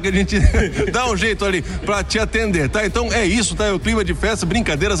 deixa ele lá que a gente dá um jeito ali pra te atender, tá? Então é isso, tá? É o clima de festa,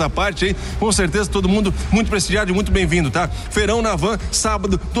 brincadeiras à parte aí, com certeza todo mundo muito prestigiado e muito bem-vindo, tá? Feirão na Van,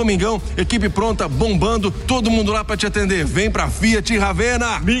 sábado, domingão, equipe pronta, bombando, todo mundo lá pra te atender. Vem pra Fiat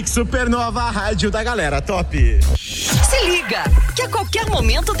Ravenna. Mix Supernova, a rádio da galera, top. Se liga, que a qualquer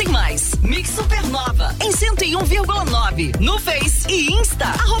momento tem mais. Mix Supernova, em 101,9. No Face e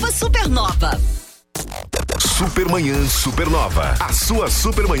Insta, @Supernova. Supermanhã Supernova. A sua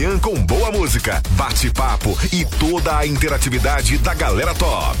Supermanhã com boa música, bate-papo e toda a interatividade da galera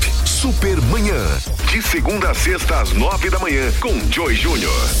top. Supermanhã. De segunda a sexta às 9 da manhã com Joy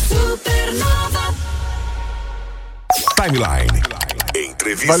Júnior. Supernova. Timeline.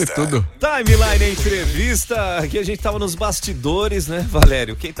 Entrevista. Vale tudo. Timeline entrevista. Aqui a gente tava nos bastidores, né,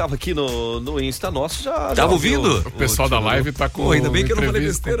 Valério? Quem tava aqui no Insta nosso já. Tava ouvindo? O pessoal da live tá com. Ainda bem que eu não falei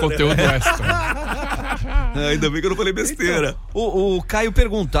besteira. Com conteúdo extra. Ainda bem que eu não falei besteira. Então, o Caio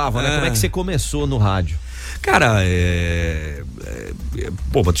perguntava, né? Como é que você começou no rádio? Cara,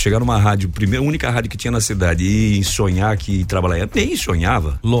 pra tu chegar numa rádio, primeira, única rádio que tinha na cidade e sonhar que trabalhar, nem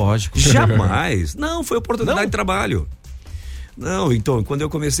sonhava. Lógico. Jamais. Não, foi oportunidade de trabalho. Não, então, quando eu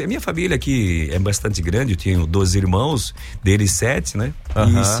comecei, a minha família aqui é bastante grande, eu tenho 12 irmãos, deles 7, né?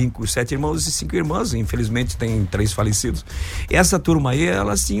 E 7 irmãos e 5 irmãs, infelizmente tem 3 falecidos. Essa turma aí,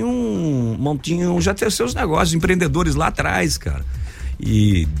 elas tinham já tinham seus negócios, empreendedores lá atrás, cara.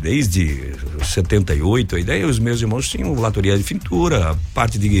 E desde 78, aí daí os meus irmãos tinham latoria de pintura,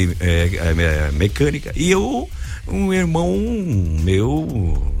 parte de mecânica, e um irmão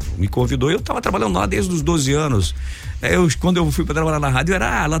meu me convidou, eu tava trabalhando lá desde os 12 anos. Quando eu fui pra trabalhar na rádio,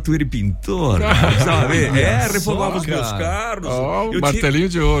 era latoeiro e pintor, sabe? Reformava os meus carros. Martelinho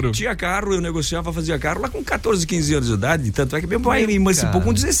de ouro. Tinha carro, eu negociava, fazia carro lá com 14, 15 anos de idade, tanto é que meu pai me emancipou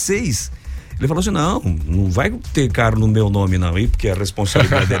com 16. Ele falou assim, não vai ter carro no meu nome não, hein? Porque a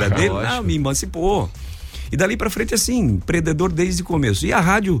responsabilidade era dele. Não, me emancipou. E dali pra frente, assim, empreendedor desde o começo. E a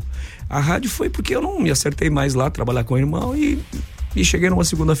rádio foi porque eu não me acertei mais lá, trabalhar com o irmão e cheguei numa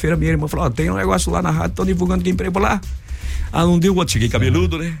segunda-feira, minha irmã falou, tem um negócio lá na rádio, estão divulgando que emprego lá. Não deu outro, cheguei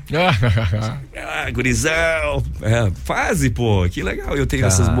cabeludo, né? Gurizão, fase, pô, que legal, eu tenho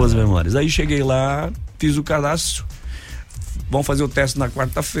essas boas memórias. Aí cheguei lá, fiz o cadastro, vão fazer o teste na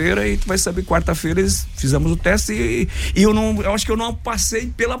quarta-feira e tu vai saber, quarta-feira fizemos o teste e eu acho que eu não passei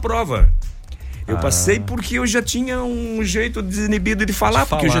pela prova. Eu passei porque eu já tinha um jeito desinibido de falar,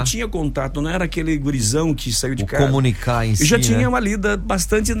 porque eu já tinha contato, não era aquele gurizão que saiu de casa. Comunicar em si, eu já tinha uma lida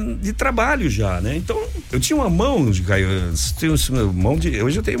bastante de trabalho já, né? Então, eu tinha uma mão, hoje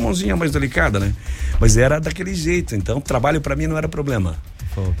eu tenho mãozinha mais delicada, né? Mas era daquele jeito, então trabalho pra mim não era problema.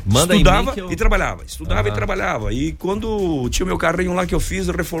 Manda estudava em mim e trabalhava, e trabalhava. E quando tinha o meu carrinho lá que eu fiz,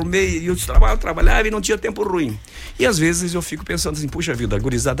 eu reformei, e eu trabalhava e não tinha tempo ruim. E às vezes eu fico pensando assim, puxa vida, a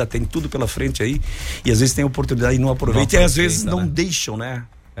gurizada tem tudo pela frente aí, e às vezes tem oportunidade e não aproveita, e às vezes não deixam, né?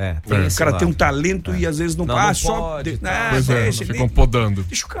 O cara tem um talento e às vezes não passa, só ficam podando.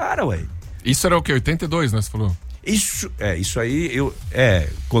 Deixa o cara, ué. Isso era o quê? 82, né? Você falou? Isso aí,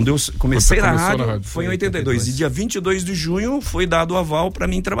 quando eu comecei na rádio, foi em 82. E dia 22 de junho foi dado o aval para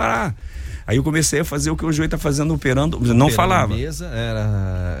mim trabalhar. Aí eu comecei a fazer o que o Joey tá fazendo, operando, não falava. Mesa,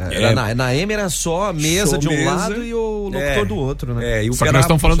 na M era só a mesa de um lado e o locutor do outro, né? Só que nós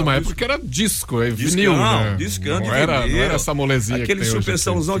estamos falando de uma época que era disco, vinil, né? Discão não era essa molezinha aquele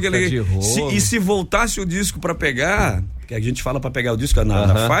supersãozão, e se voltasse o disco para pegar, que a gente fala para pegar o disco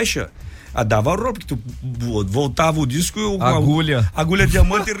na faixa, dava horror, porque tu voltava o disco, agulha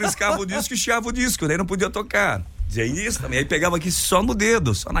diamante, riscava o disco e chiava o disco, daí não podia tocar. Dizia isso também, aí pegava aqui só no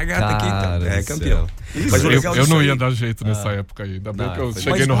dedo, só na gata aqui, então, campeão. Mas eu não ia dar jeito nessa época aí, ainda bem que eu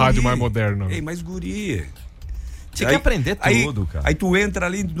cheguei no rádio mais moderno. Mas guria, tinha que aprender tudo, cara. Aí tu entra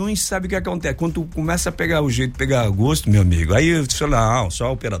ali, não sabe o que acontece. Quando tu começa a pegar o jeito, pegar gosto, meu amigo, aí eu falo, não, só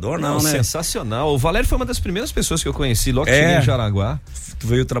operador não, né? Sensacional. O Valério foi uma das primeiras pessoas que eu conheci logo que cheguei em Jaraguá. Tu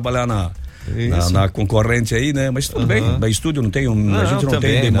veio trabalhar na concorrente aí, né? Mas tudo bem, da estúdio a gente não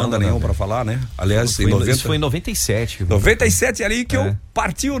tem demanda nenhuma pra falar, né? Aliás, isso foi em 97. 97 ali que eu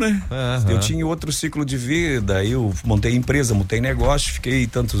partiu, né? Eu tinha outro ciclo de vida, aí eu montei empresa, montei negócio, fiquei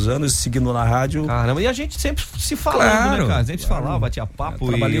tantos anos seguindo na rádio. Caramba, e a gente sempre se falando, né, cara? A gente falava, batia papo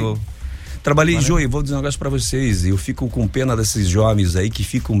Trabalhei, Joey, vou dizer um negócio pra vocês, eu fico com pena desses jovens aí que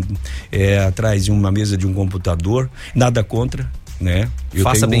ficam atrás de uma mesa de um computador, nada contra, né? Eu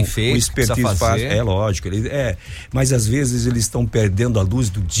faça tenho bem feito, expertise fazer. Lógico, mas às vezes eles estão perdendo a luz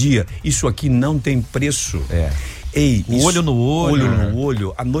do dia. Isso aqui não tem preço. Olho no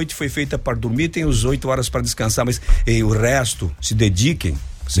olho. A noite foi feita para dormir, tem os 8 horas para descansar, mas o resto, se dediquem.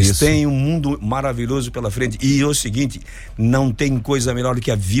 Vocês têm um mundo maravilhoso pela frente. E é o seguinte, não tem coisa melhor do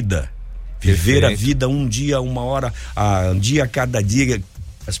que a vida. Viver a vida um dia, uma hora, um dia a cada dia.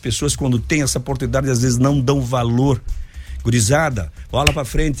 As pessoas, quando têm essa oportunidade, às vezes não dão valor. Gurizada, bola pra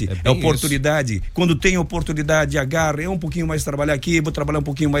frente, é oportunidade. Isso. Quando tem oportunidade, agarra, um pouquinho mais trabalhar aqui, vou trabalhar um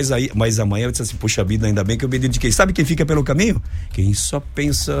pouquinho mais aí. Mas amanhã eu disse assim, puxa vida, ainda bem que eu me dediquei. Sabe quem fica pelo caminho? Quem só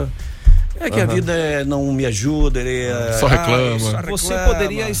pensa... que a vida não me ajuda, só reclama. Você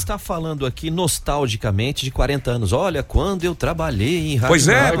poderia estar falando aqui nostalgicamente de 40 anos. Olha, quando eu trabalhei em rádio. Pois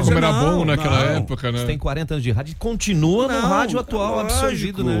como era bom naquela época, né? Você tem 40 anos de rádio e continua no rádio atual,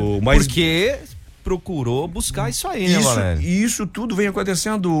 absorvido, né? Mas... Porque procurou buscar isso aí, né, Valério? Isso tudo vem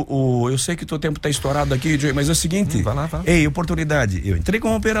acontecendo. Eu sei que teu tempo tá estourado aqui, mas é o seguinte. Vai lá. Oportunidade. Eu entrei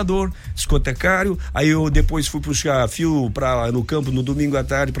como operador, discotecário, aí eu depois fui puxar fio no campo no domingo à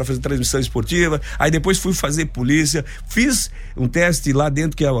tarde para fazer transmissão esportiva, aí depois fui fazer polícia, fiz um teste lá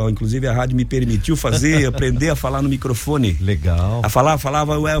dentro que inclusive a rádio me permitiu fazer, aprender a falar no microfone. Legal. Eu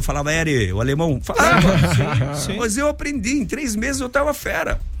falava Eri, o alemão. Falava. Sim. Mas eu aprendi, em 3 meses eu tava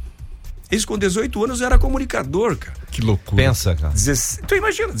fera. Isso com 18 anos eu era comunicador, cara. Que loucura. Pensa, cara. Tu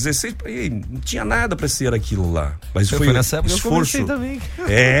imagina, 16, não tinha nada pra ser aquilo lá. Mas foi nessa época esforço. Eu também.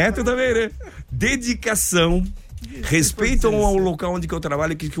 Tu também, né? Dedicação, respeito ao local onde que eu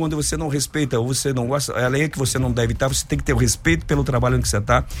trabalho, que quando você não respeita ou você não gosta, além que você não deve estar, você tem que ter o respeito pelo trabalho onde você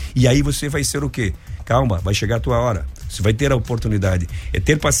está, e aí você vai ser o quê? Calma, vai chegar a tua hora. Você vai ter a oportunidade. É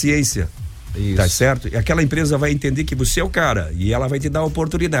ter paciência. Isso. Tá certo? E aquela empresa vai entender que você é o cara e ela vai te dar a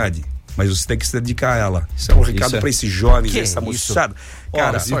oportunidade. Mas você tem que se dedicar a ela. Isso é um recado para esses jovens, essa moçada.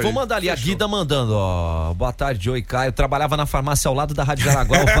 Cara, vou mandar ali, a Guida mandando, boa tarde, Joey Caio. Trabalhava na farmácia ao lado da Rádio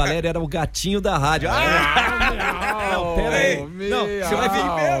Jaraguá. O Valério era o gatinho da rádio. Pera aí. Não,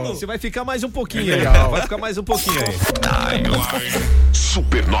 você vai ficar mais um pouquinho aí. Vai ficar mais um pouquinho aí.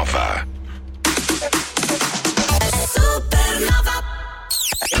 Supernova.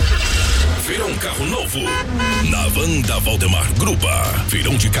 Feirão Carro Novo. Na van da Valdemar Grupa.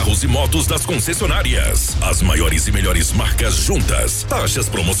 Feirão de carros e motos das concessionárias. As maiores e melhores marcas juntas. Taxas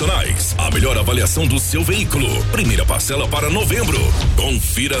promocionais. A melhor avaliação do seu veículo. Primeira parcela para novembro.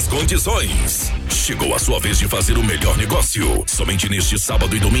 Confira as condições. Chegou a sua vez de fazer o melhor negócio. Somente neste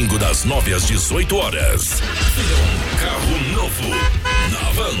sábado e domingo das 9 às 18 horas. Feirão Carro Novo. Na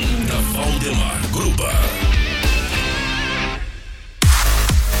van da Valdemar Grupa.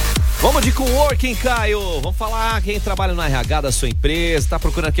 Vamos de coworking, Caio. Vamos falar quem trabalha no RH da sua empresa, tá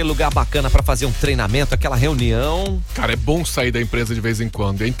procurando aquele lugar bacana para fazer um treinamento, aquela reunião. Cara, é bom sair da empresa de vez em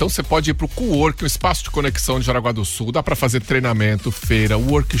quando. Então você pode ir pro coworking, um espaço de conexão de Jaraguá do Sul. Dá para fazer treinamento, feira,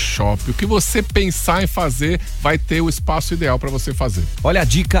 workshop. O que você pensar em fazer, vai ter o espaço ideal para você fazer. Olha a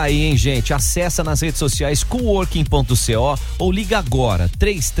dica aí, hein, gente. Acessa nas redes sociais coworking.co ou liga agora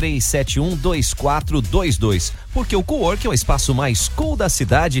 3371-2422. Porque o coworking é o espaço mais cool da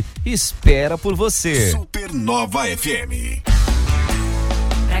cidade e espera por você. Supernova FM.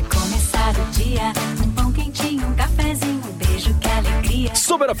 Pra começar o dia, um pão quentinho, um cafezinho, um beijo, que alegria.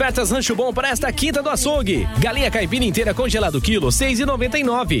 Super ofertas Rancho Bom para esta quinta do açougue. Galinha caipira inteira congelado quilo,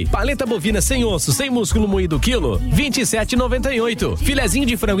 6,99. Paleta bovina sem osso, sem músculo moído quilo, 27,98. Filezinho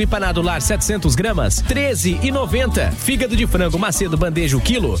de frango empanado lar 700 gramas, 13,90. Fígado de frango macedo bandejo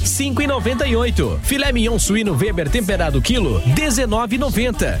quilo, 5,98. Filé mignon suíno Weber temperado quilo,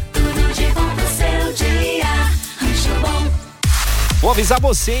 19,90. Tudo de bom pro seu dia, Rancho Bom. Vou avisar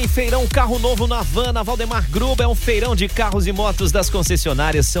você, hein? Feirão Carro Novo na van, na Valdemar Gruba. É um feirão de carros e motos das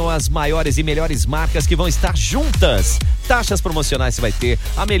concessionárias. São as maiores e melhores marcas que vão estar juntas. Taxas promocionais você vai ter,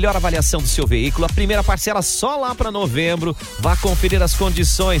 a melhor avaliação do seu veículo, a primeira parcela só lá para novembro. Vá conferir as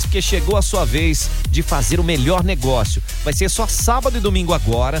condições, porque chegou a sua vez de fazer o melhor negócio. Vai ser só sábado e domingo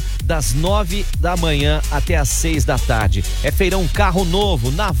agora, das 9 da manhã até as 6 da tarde. É Feirão Carro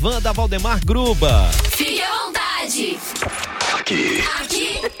Novo, na van da Valdemar Gruba. Fique à vontade.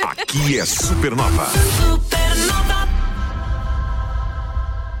 Aqui é Supernova. Supernova.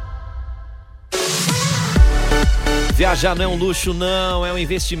 Viajar não é um luxo, não, é um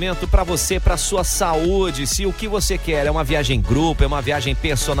investimento para você, para sua saúde. Se o que você quer é uma viagem em grupo, é uma viagem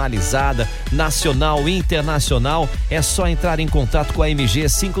personalizada, nacional, internacional, é só entrar em contato com a MG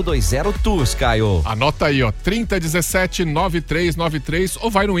 520 Tours, Caio. Anota aí, ó, 3017-9393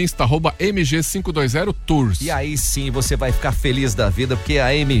 ou vai no Insta, @MG 520 Tours. E aí sim você vai ficar feliz da vida, porque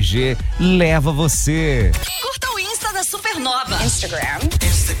a MG leva você. Curta o Insta da Supernova. Instagram.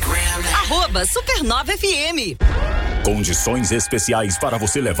 @Supernova FM. Condições especiais para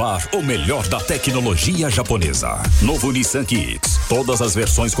você levar o melhor da tecnologia japonesa. Novo Nissan Kicks. Todas as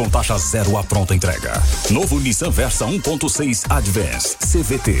versões com taxa zero à pronta entrega. Novo Nissan Versa 1.6 Advance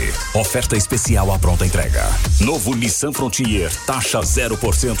CVT. Oferta especial à pronta entrega. Novo Nissan Frontier. Taxa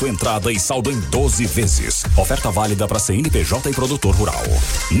 0% entrada e saldo em 12 vezes. Oferta válida para CNPJ e produtor rural.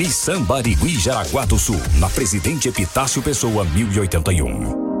 Nissan Barigui, Jaraguá do Sul. Na Presidente Epitácio Pessoa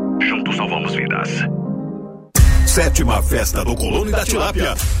 1081. Juntos salvamos vidas. 7ª Festa do Colônia da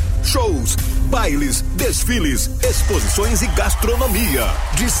Tilápia. Shows, bailes, desfiles, exposições e gastronomia.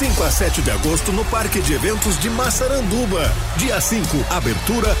 De 5 a 7 de agosto no Parque de Eventos de Massaranduba. Dia 5,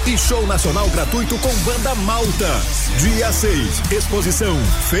 abertura e show nacional gratuito com Banda Malta. Dia 6, exposição,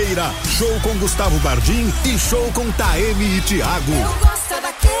 feira, show com Gustavo Bardim e show com Taeme e Thiago. Eu gosto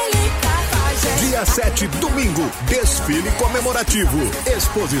daquele cafajeste. Dia 7, domingo, desfile comemorativo,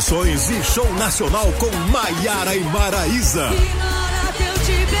 exposições e show nacional com Maiara e Maraísa.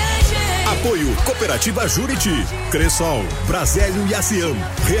 Apoio Cooperativa Juriti, Cressol, Brasélio e Aciam.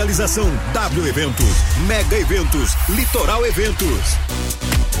 Realização W Eventos, Mega Eventos, Litoral Eventos.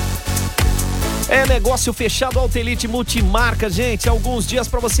 É negócio fechado Altelite Multimarca, gente. Alguns dias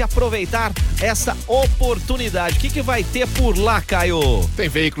para você aproveitar essa oportunidade. O que vai ter por lá, Caio? Tem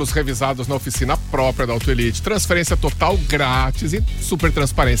veículos revisados na oficina própria da Autoelite, transferência total grátis e super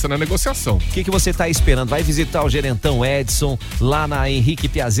transparência na negociação. O que você tá esperando? Vai visitar o gerentão Edson lá na Henrique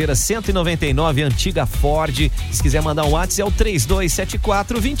Piazeira 199, antiga Ford. Se quiser mandar um WhatsApp é o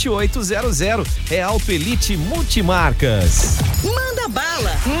 3274-2800. É Autoelite Multimarcas. Manda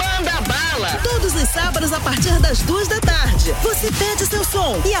bala! Manda bala! Todos os sábados a partir das 2 da tarde. Você pede seu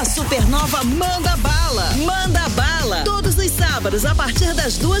som e a Supernova manda bala. Manda bala. Todos os sábados a partir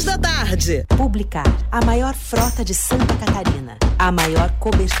das 2 da tarde. Publicar, a maior frota de Santa Catarina. A maior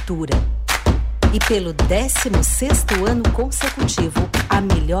cobertura. E pelo 16º ano consecutivo, a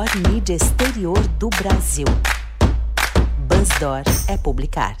melhor mídia exterior do Brasil. Bansdor é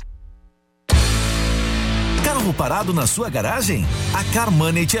Publicar. Carro parado na sua garagem? A Car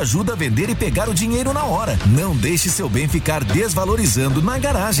Money te ajuda a vender e pegar o dinheiro na hora. Não deixe seu bem ficar desvalorizando na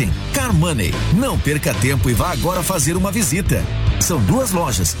garagem. Car Money. Não perca tempo e vá agora fazer uma visita. São 2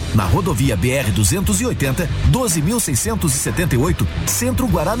 lojas, na rodovia BR-280, 12.678, Centro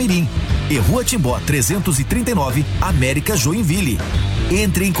Guaramirim, e Rua Timbó 339, América Joinville.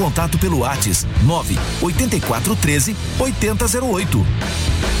 Entre em contato pelo WhatsApp 98413-8008.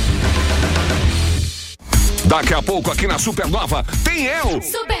 Daqui a pouco aqui na Supernova tem eu.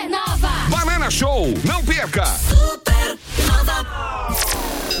 Supernova. Banana Show, não perca. Supernova.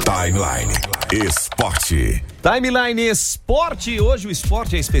 Timeline Esporte. Timeline Esporte. Hoje o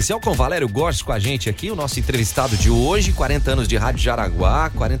esporte é especial com Valério Gorges com a gente aqui, o nosso entrevistado de hoje. 40 anos de Rádio Jaraguá,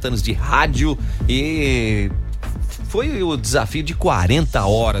 40 anos de rádio e... foi o desafio de 40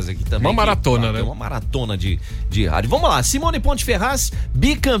 horas aqui também. Uma maratona, né? Uma maratona de rádio. Vamos lá, Simone Ponte Ferraz,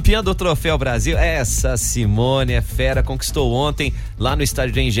 bicampeã do Troféu Brasil. Essa Simone é fera, conquistou ontem lá no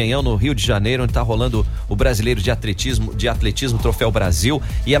estádio de Engenhão, no Rio de Janeiro, onde tá rolando o brasileiro de atletismo Troféu Brasil.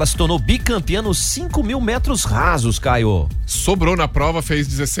 E ela se tornou bicampeã nos 5.000 metros rasos, Caio. Sobrou na prova, fez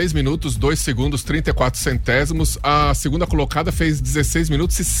 16 minutos, 2 segundos, 34 centésimos. A segunda colocada fez 16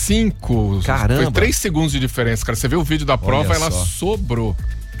 minutos e 5. Caramba. Foi 3 segundos de diferença, cara. Você viu o vídeo da prova, ela sobrou.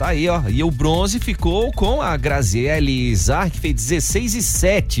 Tá aí, ó. E o bronze ficou com a Graziele Zar, que fez 16 e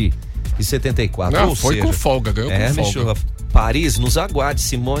 7 e 74. Não, foi com folga, ganhou com folga. Paris, nos aguarde.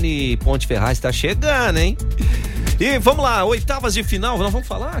 Simone Ponte Ferraz tá chegando, hein? E vamos lá, oitavas de final, nós vamos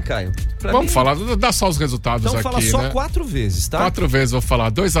falar, Caio? Vamos falar, dá só os resultados então, aqui, fala só né? 4 vezes, tá? 4 vezes, vou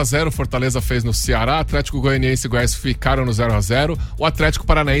falar. 2-0, Fortaleza fez no Ceará, Atlético Goianiense e Goiás ficaram no 0-0. O Atlético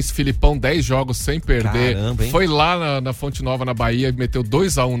Paranaense, Filipão, 10 jogos sem perder. Caramba, hein? Foi lá na Fonte Nova, na Bahia, meteu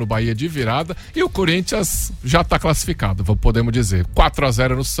 2-1 no Bahia de virada. E o Corinthians já tá classificado, podemos dizer.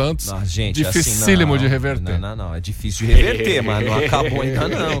 4-0 no Santos. Não, gente, dificílimo assim, de reverter. Não, é difícil de reverter, mas não acabou ainda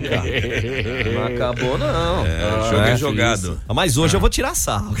não, cara. Não acabou não. Jogo é jogado. Mas hoje eu vou tirar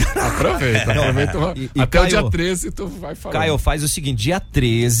sarro. Aproveita. Até Caio, o dia 13 tu vai falar. Caio, faz o seguinte, dia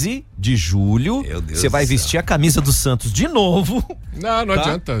 13 de julho, você vai vestir a camisa do Santos de novo. Não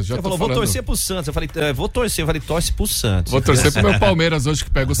adianta, já você tô falou, falando. vou torcer pro Santos. Eu falei, vou torcer. Eu falei, torce pro Santos. Vou torcer pro meu Palmeiras hoje, que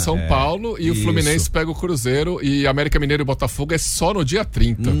pega o São Paulo, e o Fluminense pega o Cruzeiro, e América Mineiro e Botafogo é só no dia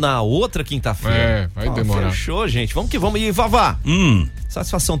 30. Na outra quinta-feira. Vai demorar. Fechou, gente. Vamos que vamos. E Vavá,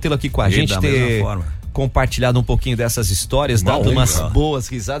 satisfação tê-lo aqui com a gente, da ter mesma forma compartilhado um pouquinho dessas histórias, dado umas boas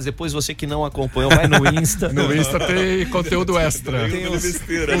risadas. Depois você que não acompanhou, vai no Insta. No Insta tem conteúdo extra. Tem uns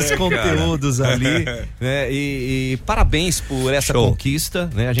conteúdos ali, né? E parabéns por essa conquista,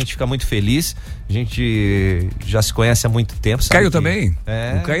 né? A gente fica muito feliz. A gente já se conhece há muito tempo. Caio também.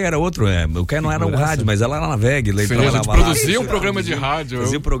 O Caio era outro, O Caio não era um rádio, mas ela era na VEG. Sim, a gente produzia um programa de rádio.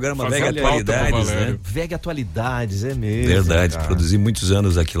 Fazia o programa VEG Atualidades, né? VEG Atualidades, é mesmo. Verdade, produzi muitos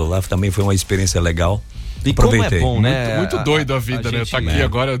anos aquilo lá. Também foi uma experiência legal. E aproveitei. Como é bom, né? Muito doido a vida, né? Tá aqui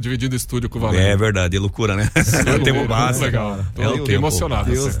agora dividindo estúdio com o Valério. É verdade, é loucura, né? Tempo básico. Legal. Tô emocionado.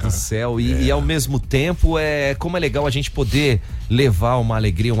 Deus do céu. E ao mesmo tempo, como é legal a gente poder levar uma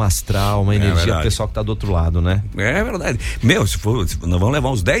alegria, um astral, uma energia pro pessoal que tá do outro lado, né? É verdade. Se nós vamos levar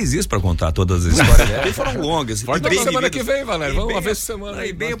uns 10 dias pra contar todas as histórias. Porque foram longas. Pode ter semana que vem, Valério. Vamos uma vez por semana.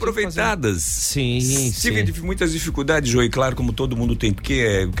 E bem aproveitadas. Sim. Tive muitas dificuldades, Joey, claro, como todo mundo tem,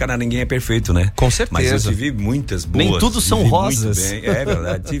 porque, cara, ninguém é perfeito, né? Com certeza. Mas eu tive muitas boas. Nem tudo são rosas. É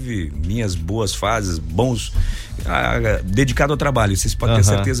verdade. Tive minhas boas fases, bons. Dedicado ao trabalho, vocês podem ter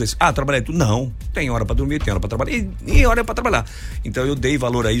certeza disso. Trabalhar tudo? Não. Tem hora pra dormir, tem hora pra trabalhar e hora pra trabalhar. Então eu dei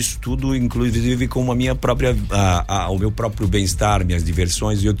valor a isso tudo, inclusive com a minha própria, o meu próprio bem-estar, minhas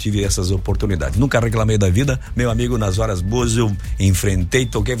diversões, e eu tive essas oportunidades. Nunca reclamei da vida, meu amigo, nas horas boas eu enfrentei,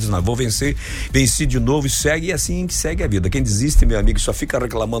 toquei, vou vencer, venci de novo e segue, e assim que segue a vida. Quem desiste, meu amigo, só fica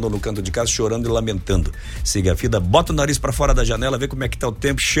reclamando no canto de casa, chorando e lamentando. Siga a vida, bota o nariz pra fora da janela, vê como é que tá o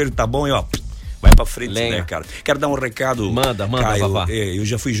tempo, cheiro tá bom e vai pra frente, né, cara? Quero dar um recado. Manda, Caio, Vavá. Eu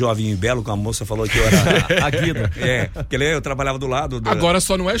já fui jovem e belo, com a moça falou que eu era... A Guida. Porque eu trabalhava do lado... Agora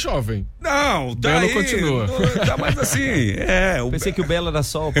só não é jovem. Não, tá belo aí, continua. Tá mais assim, Pensei que o belo era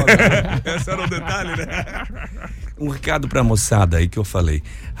só o Esse era um detalhe, né? Um recado pra moçada aí que eu falei.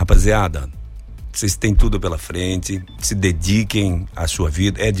 Rapaziada, vocês têm tudo pela frente, se dediquem à sua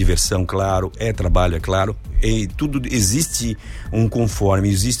vida, é diversão, claro, é trabalho, é claro, e tudo, existe um conforme,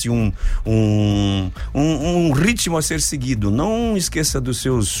 existe um ritmo a ser seguido. Não esqueça dos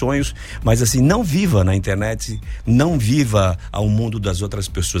seus sonhos, mas assim, não viva na internet, não viva ao mundo das outras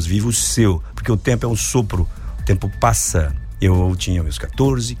pessoas, viva o seu, porque o tempo é um sopro, o tempo passa Eu tinha meus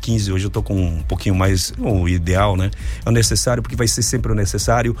 14, 15, hoje eu tô com um pouquinho mais, o ideal, né? É o necessário, porque vai ser sempre o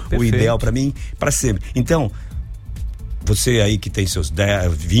necessário, o ideal para mim, para sempre. Então, você aí que tem seus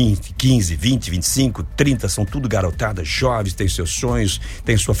 10, 20, 15, 20, 25, 30, são tudo garotadas, jovens, tem seus sonhos,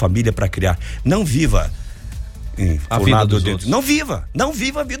 tem sua família para criar. Não viva a vida dos outros. Não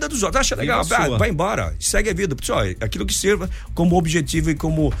viva a vida dos outros. Acha legal, vai embora, segue a vida. Pessoal, aquilo que sirva como objetivo e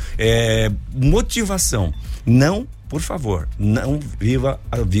como motivação. Não, por favor, não viva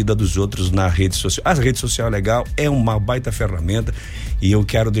a vida dos outros na rede social. A rede social é legal, é uma baita ferramenta, e eu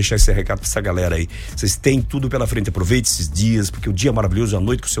quero deixar esse recado pra essa galera aí. Vocês têm tudo pela frente, aproveite esses dias, porque o dia é maravilhoso, a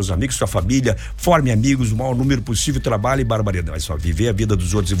noite com seus amigos, sua família, forme amigos, o maior número possível, trabalho e barbaridade. Mas só viver a vida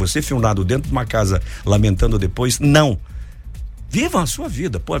dos outros e você filmado dentro de uma casa lamentando depois, não. Vivam a sua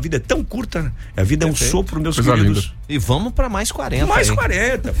vida. Pô, a vida é tão curta. A vida é um sopro, meus queridos. Linda. E vamos pra mais 40. Mais aí.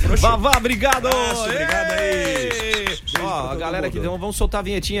 40. Vavá, obrigado. Obrigado aí. Ó, a galera aqui, vamos soltar a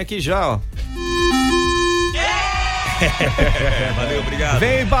vinhetinha aqui já, ó. Valeu, obrigado.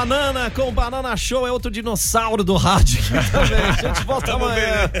 Vem Banana com Banana Show, é outro dinossauro do rádio aqui também. A gente volta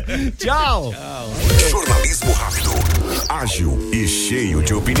amanhã. Tchau. Jornalismo rápido, ágil e cheio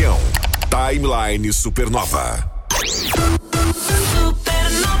de opinião. Timeline Supernova.